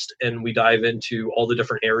first. And we dive into all the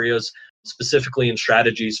different areas, specifically in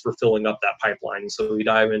strategies for filling up that pipeline. So we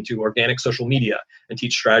dive into organic social media and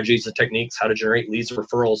teach strategies and techniques, how to generate leads and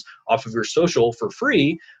referrals off of your social for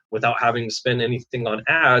free without having to spend anything on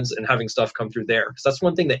ads and having stuff come through there. Because that's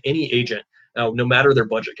one thing that any agent, no matter their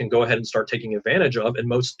budget, can go ahead and start taking advantage of, and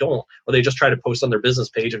most don't. Or they just try to post on their business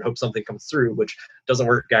page and hope something comes through, which doesn't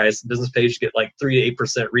work, guys. Business page get like 3 to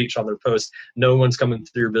 8% reach on their post. No one's coming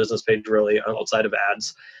through your business page really outside of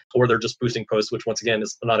ads. or they're just boosting posts, which once again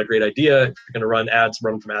is not a great idea. If you're going to run ads,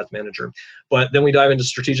 run from Ads Manager. But then we dive into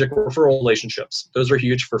strategic referral relationships. Those are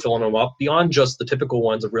huge for filling them up beyond just the typical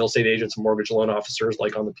ones of real estate agents and mortgage loan officers,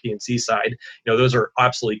 like on the P&C side. Those are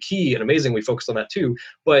absolutely key and amazing. We focus on that too.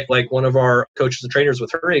 But like one of our coaches and trainers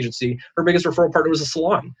with her agency, her biggest referral partner was a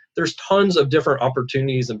salon. There's tons of different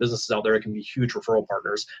opportunities and businesses out there that can be huge referral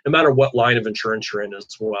partners, no matter what line of insurance you're in as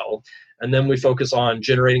well. And then we focus on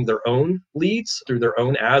generating their own leads through their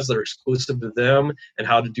own ads that are exclusive to them, and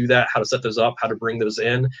how to do that, how to set those up, how to bring those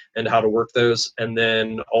in, and how to work those. And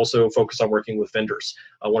then also focus on working with vendors.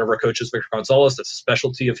 One of our coaches, Victor Gonzalez, that's a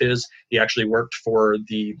specialty of his. He actually worked for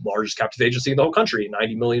the largest captive agency in the whole country,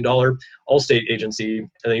 $90 million Allstate agency. And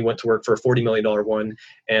then he went to work for a $40 million one.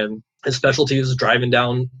 And his specialty is driving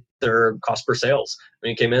down their cost per sales.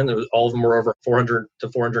 When he came in, all of them were over 400 to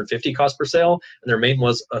 450 cost per sale, and their main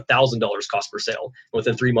was $1,000 cost per sale. And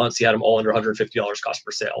within 3 months, he had them all under $150 cost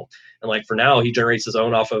per sale. And like for now, he generates his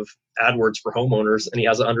own off of AdWords for homeowners, and he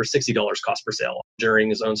has it under $60 cost per sale, generating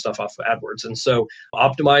his own stuff off of AdWords. And so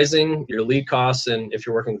optimizing your lead costs, and if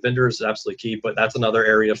you're working with vendors, is absolutely key, but that's another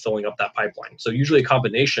area of filling up that pipeline. So usually a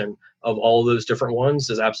combination of all of those different ones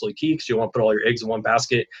is absolutely key, because you want to put all your eggs in one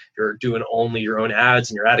basket. You're doing only your own ads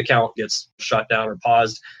and your ad account gets shut down or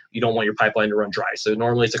paused. You don't want your pipeline to run dry. So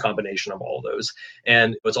normally it's a combination of all of those.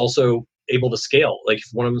 And it's also able to scale. Like if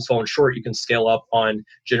one of them's falling short, you can scale up on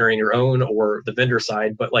generating your own or the vendor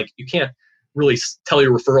side, but like you can't really tell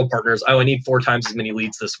your referral partners, oh, I need 4 times as many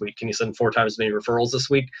leads this week. Can you send 4 times as many referrals this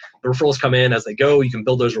week? The referrals come in as they go. You can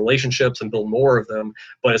build those relationships and build more of them,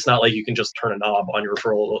 but it's not like you can just turn a knob on your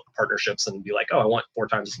referral partnerships and be like, oh, I want 4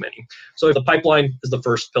 times as many. So the pipeline is the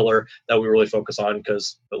first pillar that we really focus on,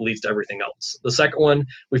 because it leads to everything else. The second one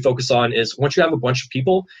we focus on is once you have a bunch of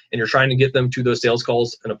people and you're trying to get them to those sales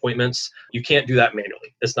calls and appointments, you can't do that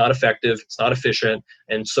manually. It's not effective. It's not efficient.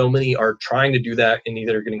 And so many are trying to do that and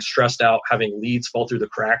either getting stressed out, having leads fall through the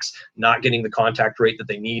cracks, not getting the contact rate that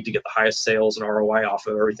they need to get the highest sales and ROI off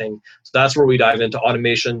of everything. So that's where we dive into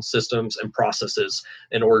automation, systems, and processes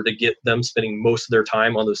in order to get them spending most of their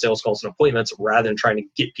time on those sales calls and appointments rather than trying to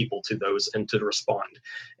get people to those and to respond.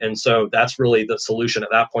 And so that's really the solution at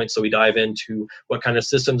that point. So we dive into what kind of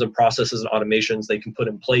systems and processes and automations they can put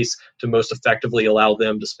in place to most effectively allow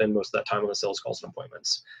them to spend most of that time on the sales calls and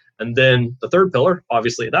appointments. And then the third pillar,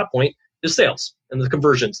 obviously at that point, is sales and the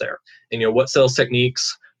conversions there. And what sales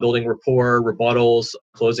techniques, building rapport, rebuttals,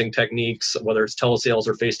 closing techniques, whether it's telesales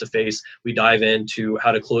or face-to-face, we dive into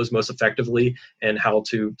how to close most effectively and how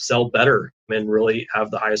to sell better and really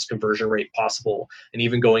have the highest conversion rate possible. And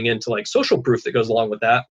even going into like social proof that goes along with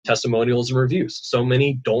that, testimonials and reviews. So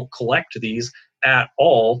many don't collect these at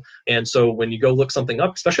all. And so when you go look something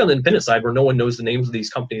up, especially on the independent side where no one knows the names of these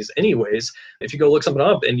companies anyways, if you go look something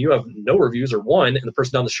up and you have no reviews or one, and the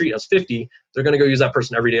person down the street has 50, they're going to go use that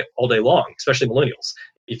person every day, all day long, especially millennials.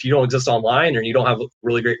 If you don't exist online or you don't have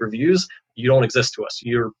really great reviews, you don't exist to us.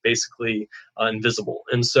 You're basically invisible.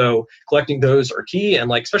 And so collecting those are key. And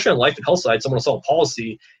like, especially on life and health side, someone will sell a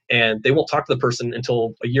policy and they won't talk to the person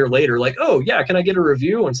until a year later, like, oh yeah, can I get a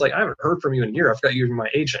review? And it's like, I haven't heard from you in a year. I forgot you're my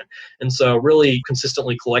agent. And so really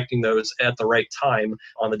consistently collecting those at the right time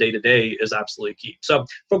on the day-to-day is absolutely key. So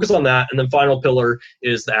focus on that. And then final pillar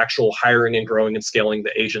is the actual hiring and growing and scaling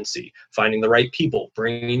the agency, finding the right people,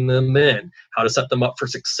 bringing them in, how to set them up for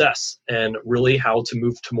success, and really how to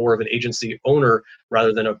move to more of an agency owner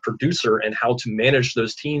rather than a producer, and how to manage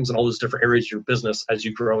those teams and all those different areas of your business as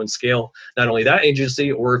you grow and scale, not only that agency,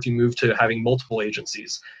 or if you move to having multiple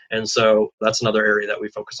agencies. And so that's another area that we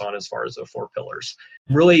focus on as far as the 4 pillars.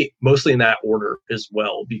 Really, mostly in that order as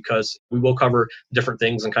well, because we will cover different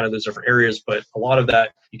things in kind of those different areas, but a lot of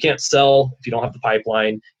that you can't sell if you don't have the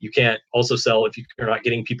pipeline. You can't also sell if you're not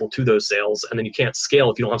getting people to those sales, and then you can't scale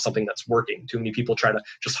if you don't have something that's working. Too many people try to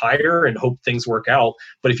just hire and hope things work out,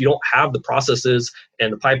 but if you don't have the processes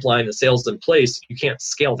and the pipeline, the sales in place, you can't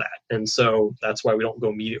scale that. And so that's why we don't go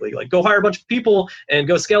immediately like, go hire a bunch of people and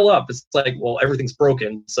go scale up. It's like, well, everything's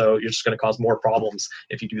broken. So you're just going to cause more problems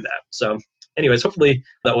if you do that. So anyways, hopefully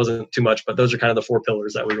that wasn't too much, but those are kind of the 4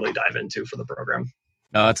 pillars that we really dive into for the program.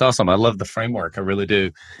 No, that's awesome. I love the framework. I really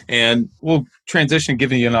do. And we'll transition,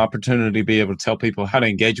 giving you an opportunity to be able to tell people how to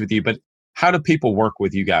engage with you. But how do people work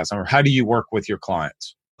with you guys, or how do you work with your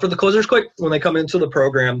clients? For the Closers Quick, when they come into the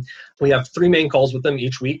program, we have 3 main calls with them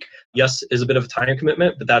each week. Yes, is a bit of a time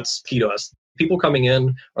commitment, but that's key to us. People coming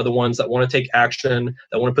in are the ones that want to take action,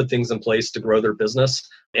 that want to put things in place to grow their business.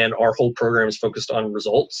 And our whole program is focused on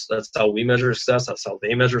results. That's how we measure success. That's how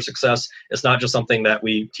they measure success. It's not just something that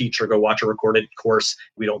we teach or go watch a recorded course.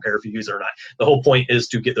 We don't care if you use it or not. The whole point is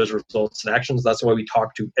to get those results and actions. That's why we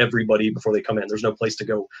talk to everybody before they come in. There's no place to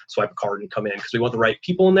go swipe a card and come in, because we want the right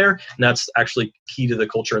people in there. And that's actually key to the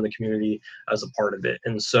culture and the community as a part of it.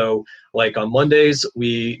 And so like on Mondays,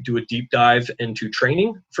 we do a deep dive into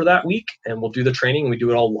training for that week, and we'll do the training. We do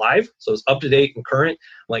it all live. So it's up to date and current,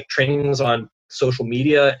 like trainings on social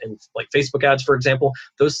media and like Facebook ads, for example.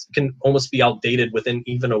 Those can almost be outdated within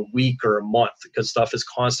even a week or a month, because stuff is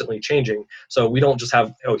constantly changing. So we don't just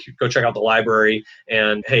have, oh, go check out the library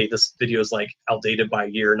and hey, this video is like outdated by a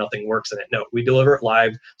year, nothing works in it. No, we deliver it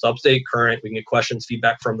live. It's up to date, current. We can get questions,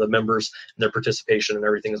 feedback from the members and their participation, and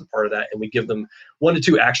everything is a part of that. And we give them 1 to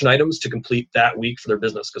 2 action items to complete that week for their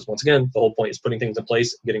business. Because once again, the whole point is putting things in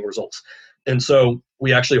place, getting results. And so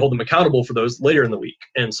we actually hold them accountable for those later in the week.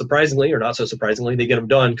 And surprisingly, or not so surprisingly, they get them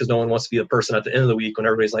done, because no one wants to be the person at the end of the week when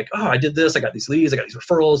everybody's like, oh, I did this, I got these leads, I got these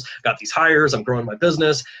referrals, got these hires, I'm growing my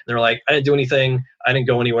business. And they're like, I didn't do anything, I didn't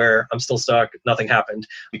go anywhere, I'm still stuck, nothing happened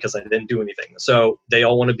because I didn't do anything. So they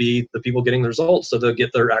all want to be the people getting the results, so they'll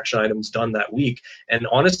get their action items done that week. And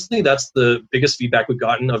honestly, that's the biggest feedback we've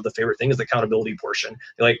gotten of the favorite thing, is the accountability portion.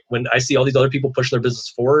 Like when I see all these other people push their business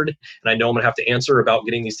forward and I know I'm going to have to answer about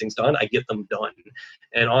getting these things done, I get them done.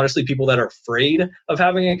 And honestly, people that are afraid of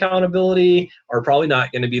having accountability are probably not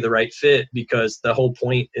going to be the right fit, because the whole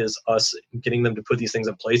point is us getting them to put these things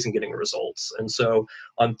in place and getting results. And so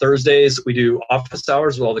on Thursdays, we do office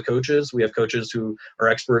hours with all the coaches. We have coaches who are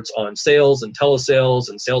experts on sales and telesales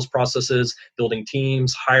and sales processes, building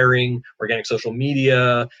teams, hiring, organic social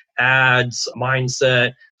media, ads,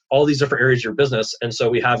 mindset, all these different areas of your business. And so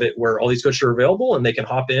we have it where all these coaches are available, and they can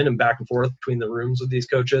hop in and back and forth between the rooms with these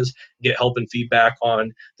coaches, get help and feedback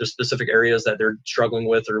on the specific areas that they're struggling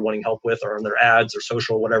with or wanting help with, or on their ads or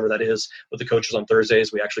social, whatever that is, with the coaches on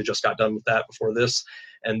Thursdays. We actually just got done with that before this.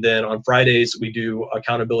 And then on Fridays, we do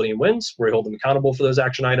accountability and wins, where we hold them accountable for those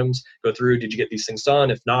action items, go through, did you get these things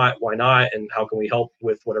done? If not, why not? And how can we help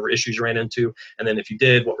with whatever issues you ran into? And then if you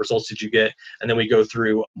did, what results did you get? And then we go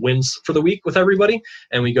through wins for the week with everybody.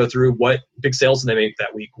 And we go through what big sales did they make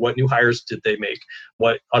that week? What new hires did they make?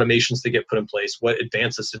 What automations did they get put in place? What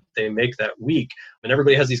advances did they make that week? And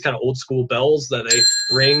everybody has these kind of old school bells that they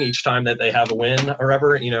ring each time that they have a win or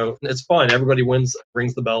ever. You know, it's fun. Everybody wins,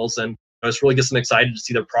 rings the bells, and it's really gets them excited to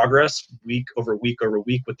see their progress week over week over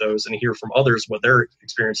week with those, and hear from others what their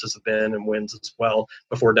experiences have been and wins as well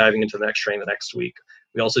before diving into the next training the next week.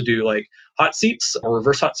 We also do like hot seats or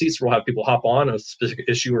reverse hot seats, where we'll have people hop on a specific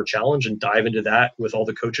issue or challenge and dive into that with all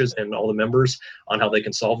the coaches and all the members on how they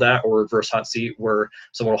can solve that, or reverse hot seat where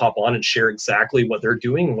someone will hop on and share exactly what they're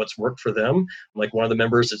doing and what's worked for them. Like one of the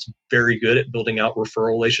members is very good at building out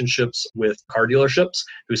referral relationships with car dealerships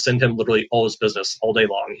who send him literally all his business all day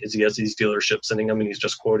long. He has these dealerships sending him, and he's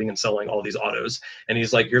just quoting and selling all these autos. And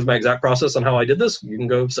he's like, here's my exact process on how I did this. You can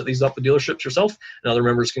go set these up with dealerships yourself, and other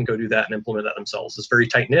members can go do that and implement that themselves. It's very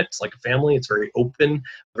tight knit. It's like a family. It's very open,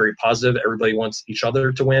 very positive. Everybody wants each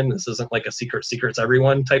other to win. This isn't like a secret's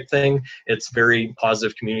everyone type thing. It's very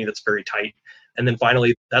positive community that's very tight. And then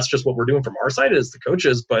finally, that's just what we're doing from our side as the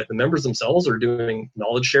coaches, but the members themselves are doing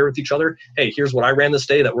knowledge share with each other. Hey, here's what I ran this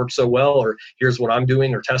day that worked so well, or here's what I'm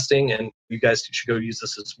doing or testing, and you guys should go use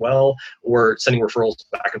this as well, or sending referrals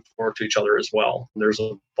back and forth to each other as well. There's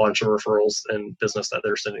a bunch of referrals and business that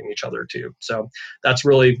they're sending each other too. So that's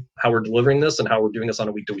really how we're delivering this and how we're doing this on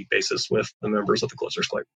a week-to-week basis with the members of the Closers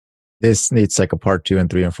Clique. This needs like a part 2 and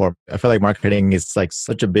 3 and 4. I feel like marketing is like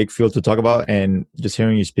such a big field to talk about. And just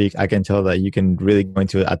hearing you speak, I can tell that you can really go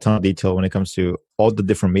into a ton of detail when it comes to all the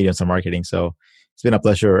different mediums of marketing. So it's been a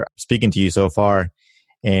pleasure speaking to you so far.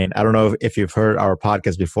 And I don't know if you've heard our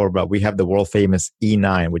podcast before, but we have the world famous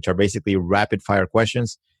E9, which are basically rapid fire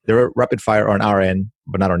questions. They're rapid fire on our end,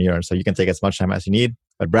 but not on your end. So you can take as much time as you need.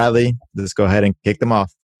 But Bradley, let's go ahead and kick them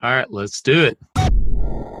off. All right, let's do it.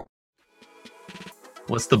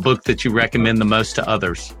 What's the book that you recommend the most to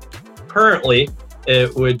others? Currently,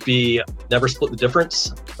 it would be Never Split the Difference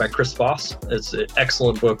by Chris Voss. It's an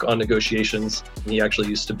excellent book on negotiations. He actually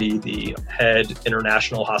used to be the head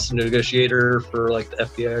international hostage negotiator for like the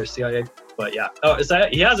FBI or CIA. But yeah, is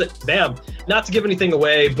that he has it? Bam! Not to give anything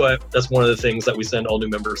away, but that's one of the things that we send all new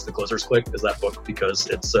members to the Closers Clique is that book, because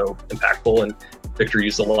it's so impactful, and Victor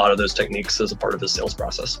used a lot of those techniques as a part of his sales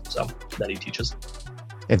process, so that he teaches.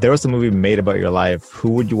 If there was a movie made about your life,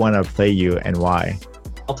 who would you want to play you and why?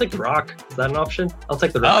 I'll take The Rock. Is that an option? I'll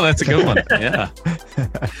take The Rock. Oh, that's a good one. Yeah.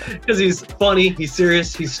 Because he's funny, he's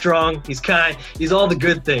serious, he's strong, he's kind, he's all the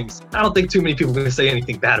good things. I don't think too many people are going to say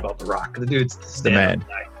anything bad about The Rock. The dude's the man.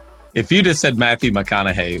 guy. If you just said Matthew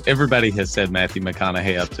McConaughey, everybody has said Matthew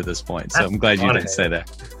McConaughey up to this point. So I'm glad you didn't say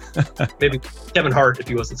that. Maybe Kevin Hart if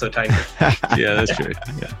he wasn't so tiny. Yeah, that's true.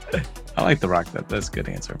 Yeah, I like The Rock. That's a good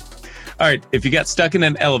answer. All right, if you got stuck in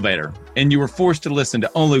an elevator and you were forced to listen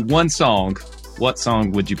to only one song, what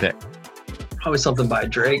song would you pick? Probably something by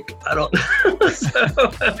Drake. I don't know. So,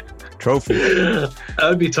 Trophy. that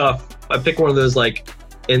would be tough. I pick one of those like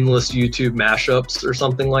endless YouTube mashups or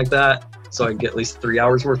something like that, so I can get at least 3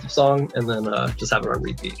 hours worth of song and then just have it on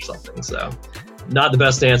repeat or something. So not the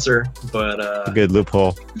best answer, but Good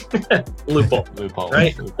loophole. loophole,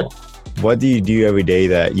 right? Loophole. What do you do every day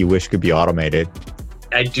that you wish could be automated?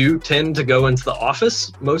 I do tend to go into the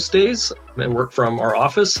office most days and work from our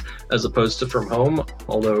office as opposed to from home,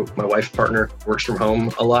 although my wife's partner works from home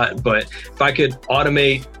a lot. But if I could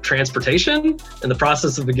automate transportation and the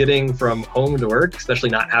process of getting from home to work, especially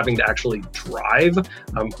not having to actually drive,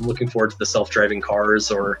 I'm looking forward to the self-driving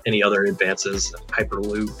cars or any other advances,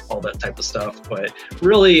 Hyperloop, all that type of stuff. But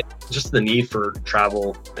really just the need for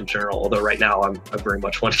travel in general, although right now I very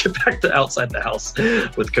much want to get back to outside the house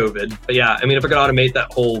with COVID. But yeah, I mean, if I could automate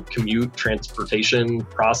that whole commute transportation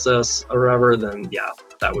process or whatever, then yeah,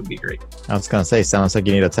 that would be great. I was going to say, sounds like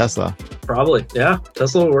you need a Tesla. Probably. Yeah.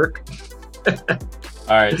 Tesla will work.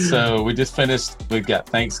 All right, so we just finished. We've got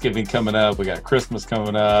Thanksgiving coming up. We got Christmas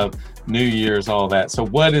coming up, New Year's, all that. So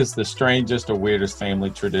what is the strangest or weirdest family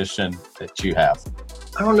tradition that you have?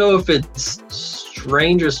 I don't know if it's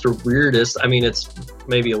strangest or weirdest. I mean, it's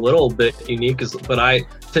maybe a little bit unique, but I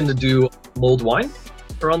tend to do mulled wine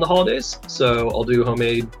around the holidays. So I'll do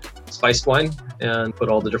homemade spiced wine and put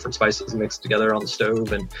all the different spices mixed together on the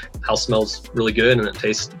stove, and the house smells really good and it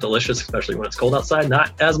tastes delicious, especially when it's cold outside.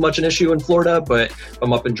 Not as much an issue in Florida, but if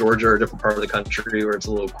I'm up in Georgia or a different part of the country where it's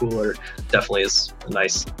a little cooler, definitely is a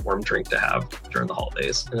nice warm drink to have during the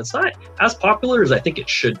holidays. And it's not as popular as I think it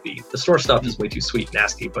should be. The store stuff is way too sweet and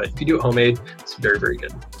nasty, but if you do it homemade, it's very, very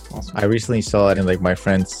good. Awesome. I recently saw it in like my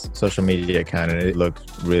friend's social media account and it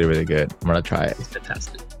looked really, really good. I'm going to try it. It's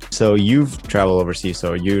fantastic. So you've traveled overseas,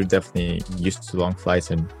 so you're definitely used to long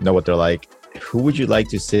flights and know what they're like. Who would you like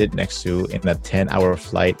to sit next to in a 10-hour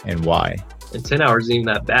flight and why? And 10 hours isn't even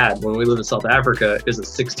that bad. When we lived in South Africa, it was a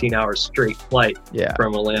 16-hour straight flight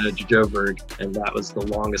from Atlanta to Joburg, and that was the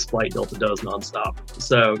longest flight Delta does nonstop.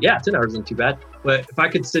 So yeah, 10 hours isn't too bad. But if I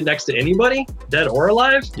could sit next to anybody, dead or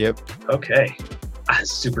alive, okay.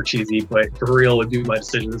 It's super cheesy, but for real would do my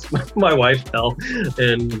decisions. My wife, Elle,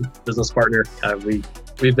 and business partner,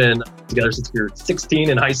 we've been together since we were 16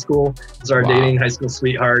 in high school. Started dating, high school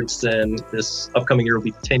sweethearts, and this upcoming year will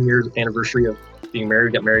be 10 years anniversary of being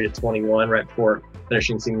married. Got married at 21 right before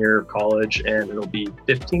finishing senior year of college, and it'll be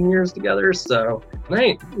 15 years together. So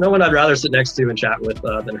no one I'd rather sit next to and chat with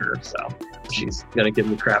than her. So she's gonna give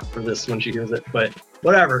me crap for this when she hears it, but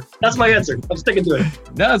whatever. That's my answer. I'm sticking to it.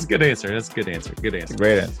 No, that's a good answer. That's a good answer. Good answer.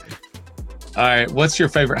 Great answer. All right, what's your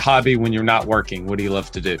favorite hobby when you're not working? What do you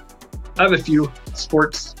love to do? I have a few.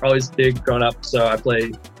 Sports always big growing up, so I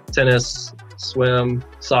play tennis, swim,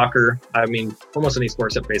 soccer. I mean, almost any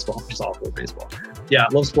sport except baseball. Just all for baseball. Yeah,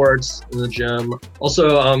 love sports, in the gym.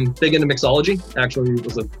 Also, big into mixology. Actually,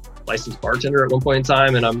 was a licensed bartender at one point in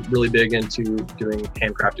time, and I'm really big into doing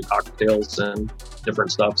handcrafted cocktails and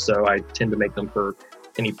different stuff. So I tend to make them for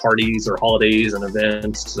any parties or holidays and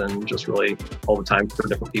events, and just really all the time for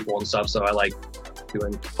different people and stuff. So I like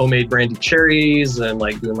doing homemade brandied cherries and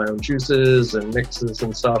like doing my own juices and mixes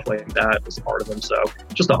and stuff like that as a part of them. So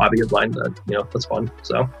just a hobby of mine that, that's fun.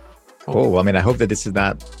 So cool. I mean, I hope that this is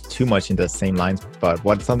not too much in the same lines, but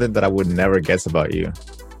what's something that I would never guess about you?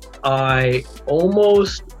 I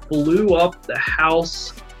almost blew up the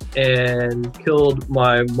house and killed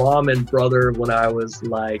my mom and brother when I was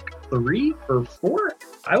like 3 or 4.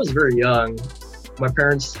 I was very young. My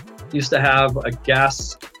parents used to have a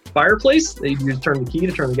gas fireplace. They used to turn the key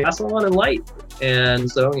to turn the gas on and light.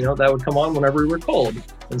 And so, that would come on whenever we were cold.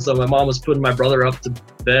 And so my mom was putting my brother up to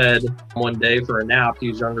bed one day for a nap. He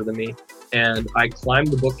was younger than me. And I climbed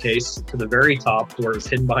the bookcase to the very top where it was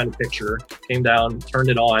hidden behind a picture, came down, turned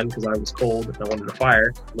it on because I was cold and I wanted a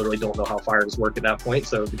fire. Literally don't know how fires work at that point.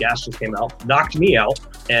 So the gas just came out, knocked me out,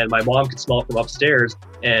 and my mom could smell it from upstairs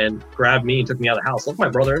and grabbed me and took me out of the house. Left my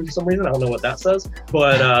brother in for some reason. I don't know what that says.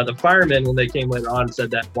 But the firemen, when they came later on,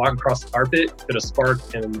 said that walking across the carpet could have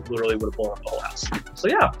sparked and literally would have blown up the whole house. So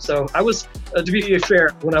yeah, so I was, to be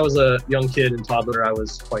fair, when I was a young kid and toddler, I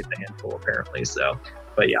was quite the handful apparently. So.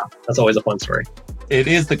 But yeah, that's always a fun story. It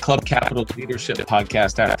is the Club Capital Leadership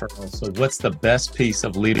Podcast after all. So what's the best piece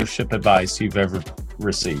of leadership advice you've ever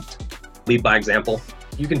received? Lead by example.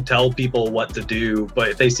 You can tell people what to do, but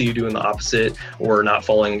if they see you doing the opposite or not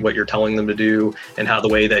following what you're telling them to do and how the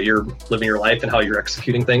way that you're living your life and how you're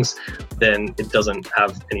executing things, then it doesn't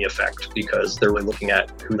have any effect because they're really looking at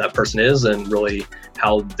who that person is and really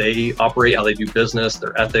how they operate, how they do business,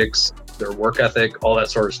 their ethics, their work ethic, all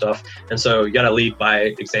that sort of stuff. And so you got to lead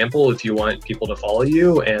by example if you want people to follow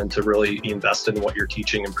you and to really be invested in what you're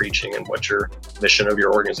teaching and preaching and what your mission of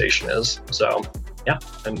your organization is. So yeah,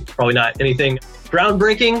 and probably not anything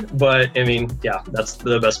groundbreaking, but I mean, yeah, that's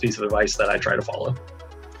the best piece of advice that I try to follow.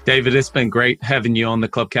 David, it's been great having you on the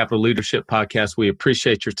Club Capital Leadership Podcast. We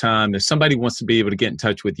appreciate your time. If somebody wants to be able to get in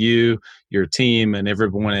touch with you, your team, and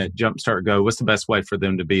everyone at Jumpstart Go, what's the best way for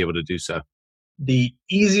them to be able to do so? The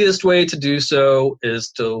easiest way to do so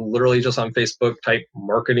is to literally just on Facebook type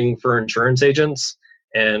marketing for insurance agents.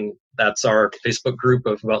 And that's our Facebook group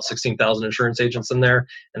of about 16,000 insurance agents in there.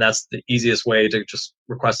 And that's the easiest way to just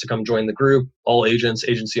request to come join the group. All agents,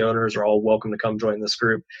 agency owners are all welcome to come join this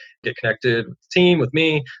group, get connected with the team, with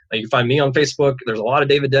me. You can find me on Facebook. There's a lot of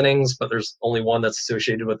David Dennings, but there's only one that's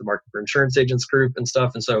associated with the Market for Insurance Agents group and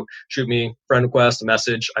stuff. And so shoot me a friend request, a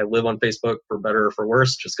message. I live on Facebook for better or for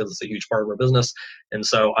worse, just because it's a huge part of our business. And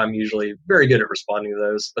so I'm usually very good at responding to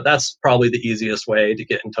those. But that's probably the easiest way to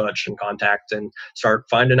get in touch and contact and start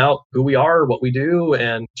finding out who we are, what we do,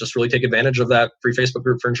 and just really take advantage of that free Facebook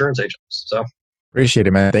group for insurance agents. So Appreciate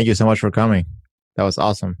it, man. Thank you so much for coming. That was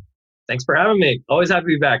awesome. thanks for having me. Always happy to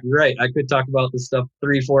be back. You're right. I could talk about this stuff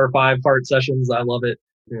 3, 4, 5-part sessions. I love it.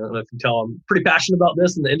 You know, if you can tell, I'm pretty passionate about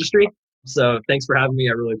this in the industry. So thanks for having me.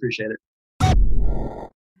 I really appreciate it.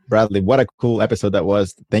 Bradley, what a cool episode that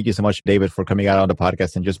was. Thank you so much, David, for coming out on the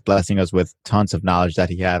podcast and just blessing us with tons of knowledge that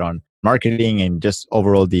he had on marketing and just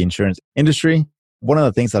overall the insurance industry. One of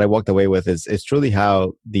the things that I walked away with is truly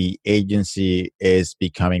how the agency is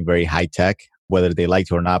becoming very high tech, whether they like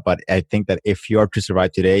to or not. But I think that if you are to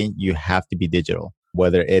survive today, you have to be digital,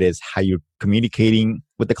 whether it is how you're communicating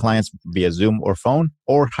with the clients via Zoom or phone,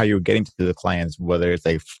 or how you're getting to the clients, whether it's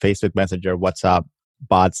like Facebook Messenger, WhatsApp,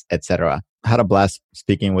 bots, etc. I had a blast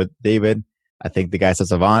speaking with David. I think the guy's a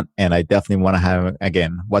savant, and I definitely want to have him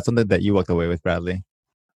again. What's something that you walked away with, Bradley?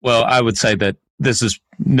 Well, I would say that this is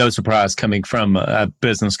no surprise coming from a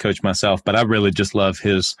business coach myself, but I really just love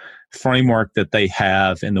his framework that they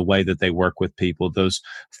have and the way that they work with people. Those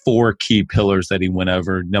 4 key pillars that he went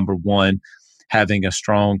over. Number 1, having a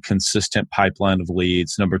strong, consistent pipeline of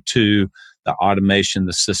leads. Number 2, the automation,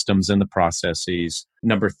 the systems and the processes.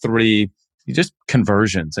 Number 3, just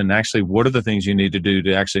conversions. And actually, what are the things you need to do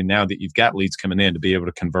to actually, now that you've got leads coming in, to be able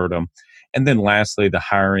to convert them? And then lastly, the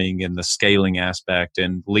hiring and the scaling aspect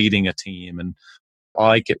and leading a team. And I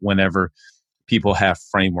like it whenever people have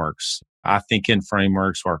frameworks. I think in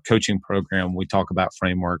frameworks, or our coaching program, we talk about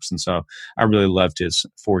frameworks. And so I really loved his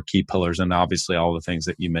 4 key pillars and obviously all the things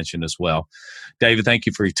that you mentioned as well. David, thank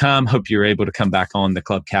you for your time. Hope you're able to come back on the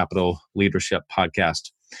Club Capital Leadership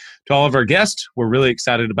Podcast. To all of our guests, we're really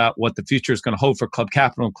excited about what the future is going to hold for Club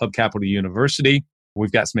Capital and Club Capital University.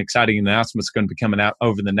 We've got some exciting announcements going to be coming out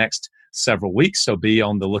over the next several weeks, so be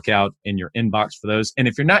on the lookout in your inbox for those. And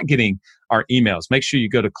if you're not getting our emails, make sure you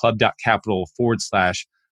go to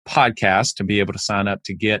club.capital/podcast to be able to sign up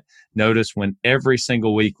to get notice when every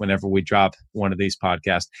single week, whenever we drop one of these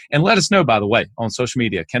podcasts. And let us know, by the way, on social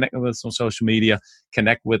media. Connect with us on social media.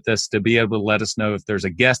 Connect with us to be able to let us know if there's a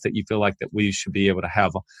guest that you feel like that we should be able to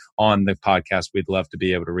have on the podcast. We'd love to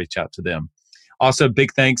be able to reach out to them. Also,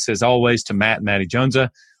 big thanks, as always, to Matt and Maddie Jonesa,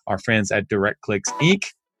 our friends at DirectClicks Inc.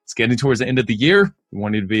 It's getting towards the end of the year. We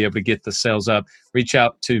want you to be able to get the sales up. Reach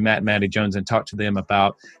out to Matt and Maddie Jones and talk to them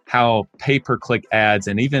about how pay-per-click ads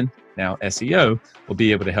and even now SEO will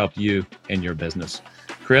be able to help you in your business.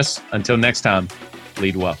 Chris, until next time,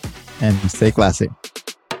 lead well. And stay classy.